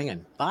 Thanks for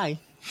hanging. Bye.